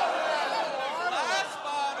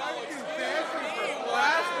bottle? You fancy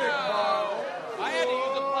plastic bottle. I had to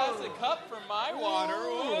use a plastic cup for my water.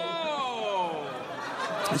 Whoa.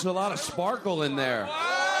 There's a lot of sparkle in there.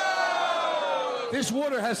 Wow. This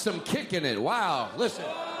water has some kick in it. Wow. Listen.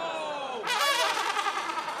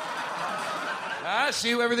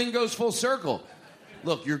 See, everything goes full circle.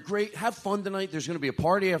 look, you're great. Have fun tonight. There's going to be a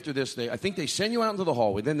party after this. I think they send you out into the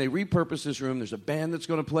hallway. Then they repurpose this room. There's a band that's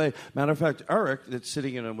going to play. Matter of fact, Eric, that's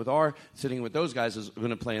sitting with those guys, is going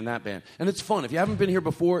to play in that band. And it's fun. If you haven't been here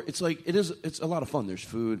before, it's a lot of fun. There's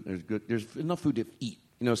food. There's enough food to eat.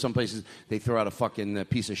 You know, some places they throw out a fucking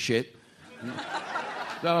piece of shit.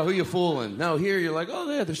 Oh, who you fooling? No, here you're like, oh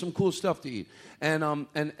yeah, there's some cool stuff to eat. And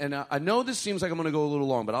I know this seems like I'm going to go a little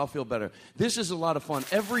long, but I'll feel better. This is a lot of fun.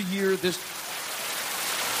 Every year this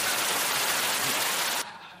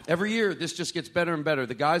just gets better and better.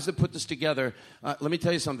 The guys that put this together, let me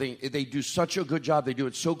tell you something. They do such a good job. They do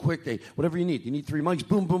it so quick. Whatever you need 3 mics,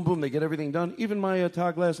 boom, boom, boom. They get everything done. Even my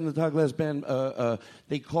Todd Glass and the Todd Glass band,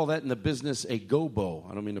 they call that in the business a gobo.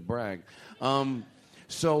 I don't mean to brag.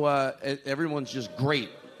 So everyone's just great.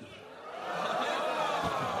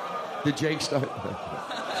 Did Jake start?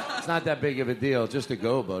 It's not that big of a deal. Just a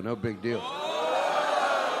gobo. No big deal.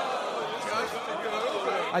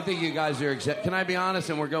 I think you guys are Can I be honest?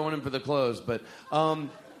 And we're going in for the close. But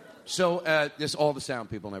this all the sound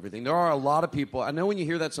people and everything. There are a lot of people. I know when you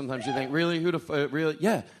hear that sometimes you think, really? Really?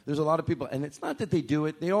 Yeah, there's a lot of people. And it's not that they do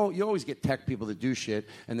it. You always get tech people that do shit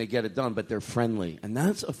and they get it done, but they're friendly. And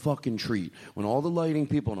that's a fucking treat. When all the lighting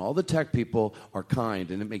people and all the tech people are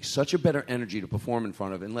kind, and it makes such a better energy to perform in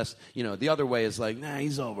front of. Unless, the other way is like, nah,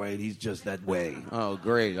 he's all right. He's just that way. Oh,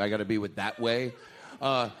 great. I got to be with that way.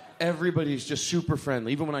 Everybody's just super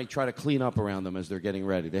friendly. Even when I try to clean up around them as they're getting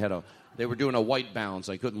ready. They were doing a white bounce.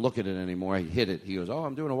 I couldn't look at it anymore. I hit it. He goes, oh,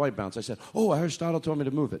 I'm doing a white bounce. I said, oh, Aristotle told me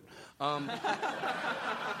to move it.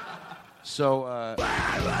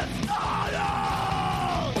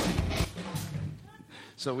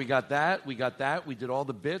 So we got that. We did all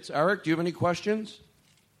the bits. Eric, do you have any questions?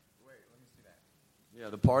 Wait, let me see that.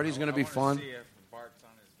 Yeah, the party's going to be fun. See if Bart's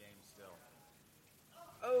on his game still.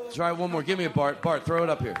 Try one more. Give me a Bart. Bart, throw it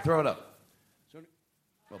up here. Throw it up.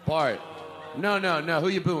 Well, Bart. No. Who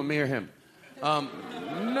you booing, me or him? No.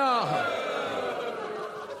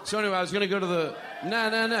 So anyway, I was going to go to the...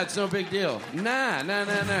 Nah. It's no big deal. Nah.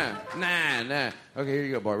 Okay, here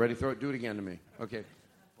you go, Bart. Ready? Throw it. Do it again to me. Okay.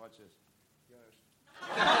 Watch this.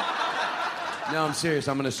 No, I'm serious.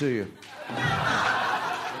 I'm going to sue you.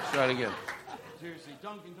 Let's try it again. Seriously,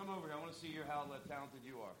 Duncan, come over here. I want to see how talented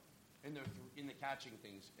you are in the catching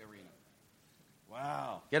things arena.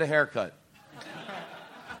 Wow. Get a haircut.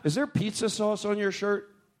 Is there pizza sauce on your shirt?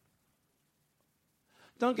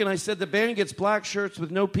 Duncan, I said the band gets black shirts with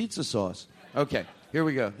no pizza sauce. Okay, here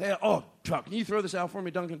we go. Hey, Chuck, can you throw this out for me,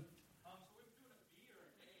 Duncan?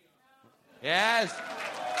 Yes.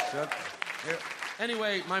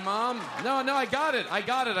 Anyway, my mom... No, I got it.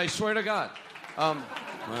 I swear to God.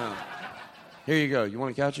 Wow. Here you go. You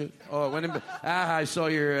want to catch it? Oh, it went in... I saw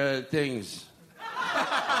your things.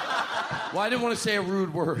 Well, I didn't want to say a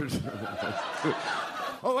rude word.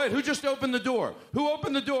 Oh, wait, who just opened the door? Who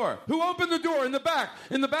opened the door? Who opened the door in the back?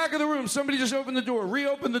 In the back of the room, somebody just opened the door.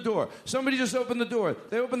 Reopened the door. Somebody just opened the door.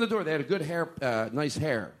 They opened the door. They had a good hair, nice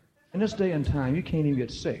hair. In this day and time, you can't even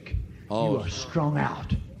get sick. Oh. You are strung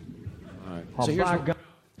out. All right. So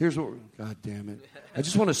here's what God damn it. I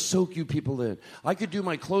just want to soak you people in. I could do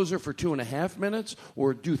my closer for 2.5 minutes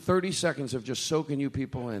or do 30 seconds of just soaking you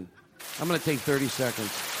people in. I'm going to take 30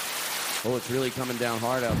 seconds. Oh, it's really coming down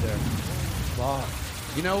hard out there. Fuck.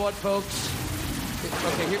 You know what, folks?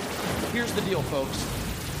 Okay, here's the deal, folks.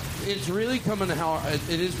 It's really coming hard.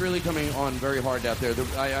 It is really coming on very hard out there.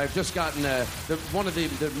 I've just gotten one of the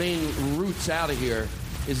main routes out of here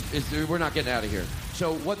is we're not getting out of here.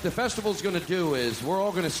 So what the festival's going to do is we're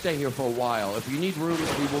all going to stay here for a while. If you need rooms,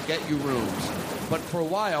 we will get you rooms. But for a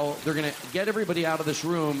while, they're going to get everybody out of this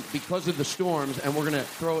room because of the storms, and they're going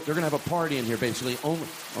to have a party in here, basically.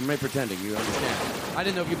 I'm pretending, you understand. I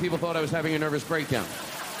didn't know if you people thought I was having a nervous breakdown.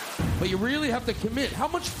 But you really have to commit. How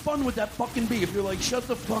much fun would that fucking be if you're like, shut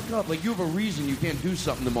the fuck up? Like, you have a reason you can't do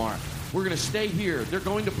something tomorrow. We're going to stay here. They're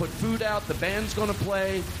going to put food out. The band's going to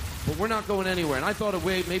play. But we're not going anywhere. And I thought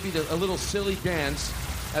maybe a little silly dance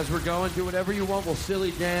as we're going. Do whatever you want. We'll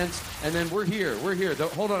silly dance. And then we're here.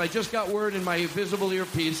 Hold on. I just got word in my visible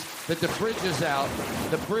earpiece that the bridge is out.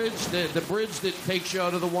 The bridge that takes you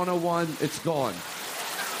out of the 101, it's gone.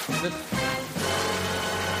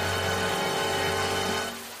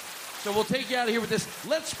 So we'll take you out of here with this.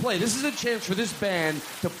 Let's play. This is a chance for this band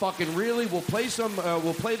to fucking really. We'll play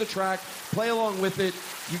the track, play along with it.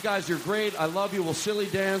 You guys are great. I love you. We'll silly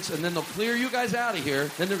dance, and then they'll clear you guys out of here.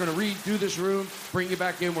 Then they're going to redo this room, bring you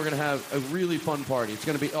back in. We're going to have a really fun party. It's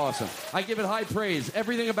going to be awesome. I give it high praise.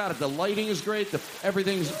 Everything about it. The lighting is great.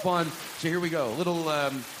 Everything's fun. So here we go. A little.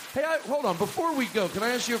 Hey, hold on. Before we go, can I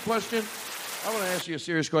ask you a question? I want to ask you a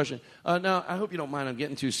serious question. Now, I hope you don't mind. I'm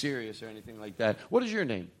getting too serious or anything like that. What is your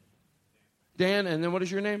name? Dan, and then what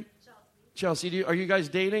is your name? Chelsea. Are you guys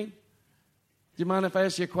dating? Do you mind if I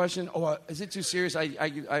ask you a question? Oh, is it too serious?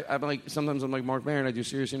 I'm like, sometimes I'm like Mark Maron. I do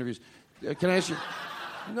serious interviews. Can I ask you?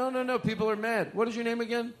 No. People are mad. What is your name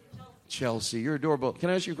again? Chelsea. You're adorable. Can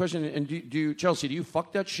I ask you a question? And Chelsea, do you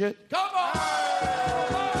fuck that shit? Come on!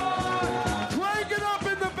 Crank it up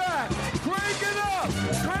in the back. Crank it up.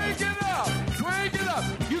 Crank it up. Crank it up.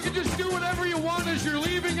 You can just do whatever you want as you're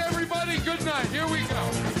leaving, everybody. Good night. Here we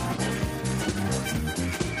go.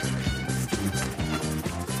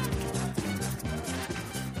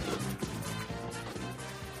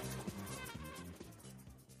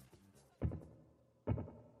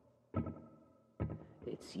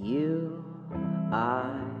 It's you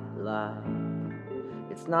I like.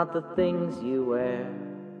 It's not the things you wear.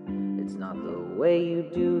 It's not the way you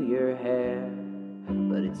do your hair.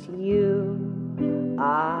 But it's you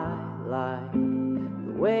I like.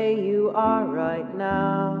 The way you are right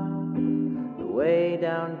now. The way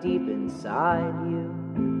down deep inside you.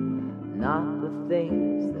 Not the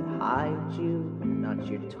things that hide you. Not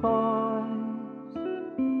your toys.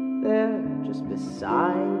 They're just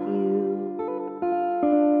beside you.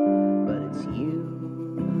 It's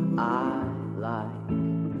you I like.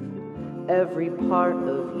 Every part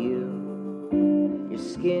of you. Your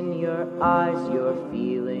skin, your eyes, your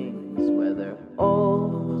feelings, whether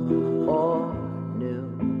old or new.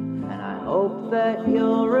 And I hope that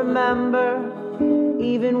you'll remember,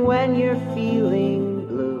 even when you're feeling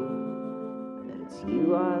blue, that it's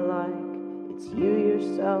you I like. It's you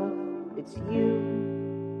yourself. It's you.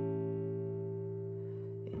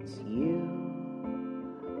 It's you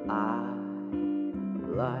I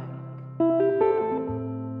like.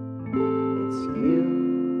 It's you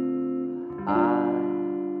I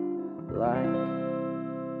like.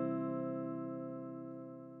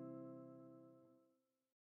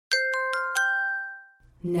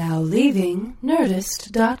 Now leaving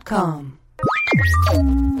Nerdist.com.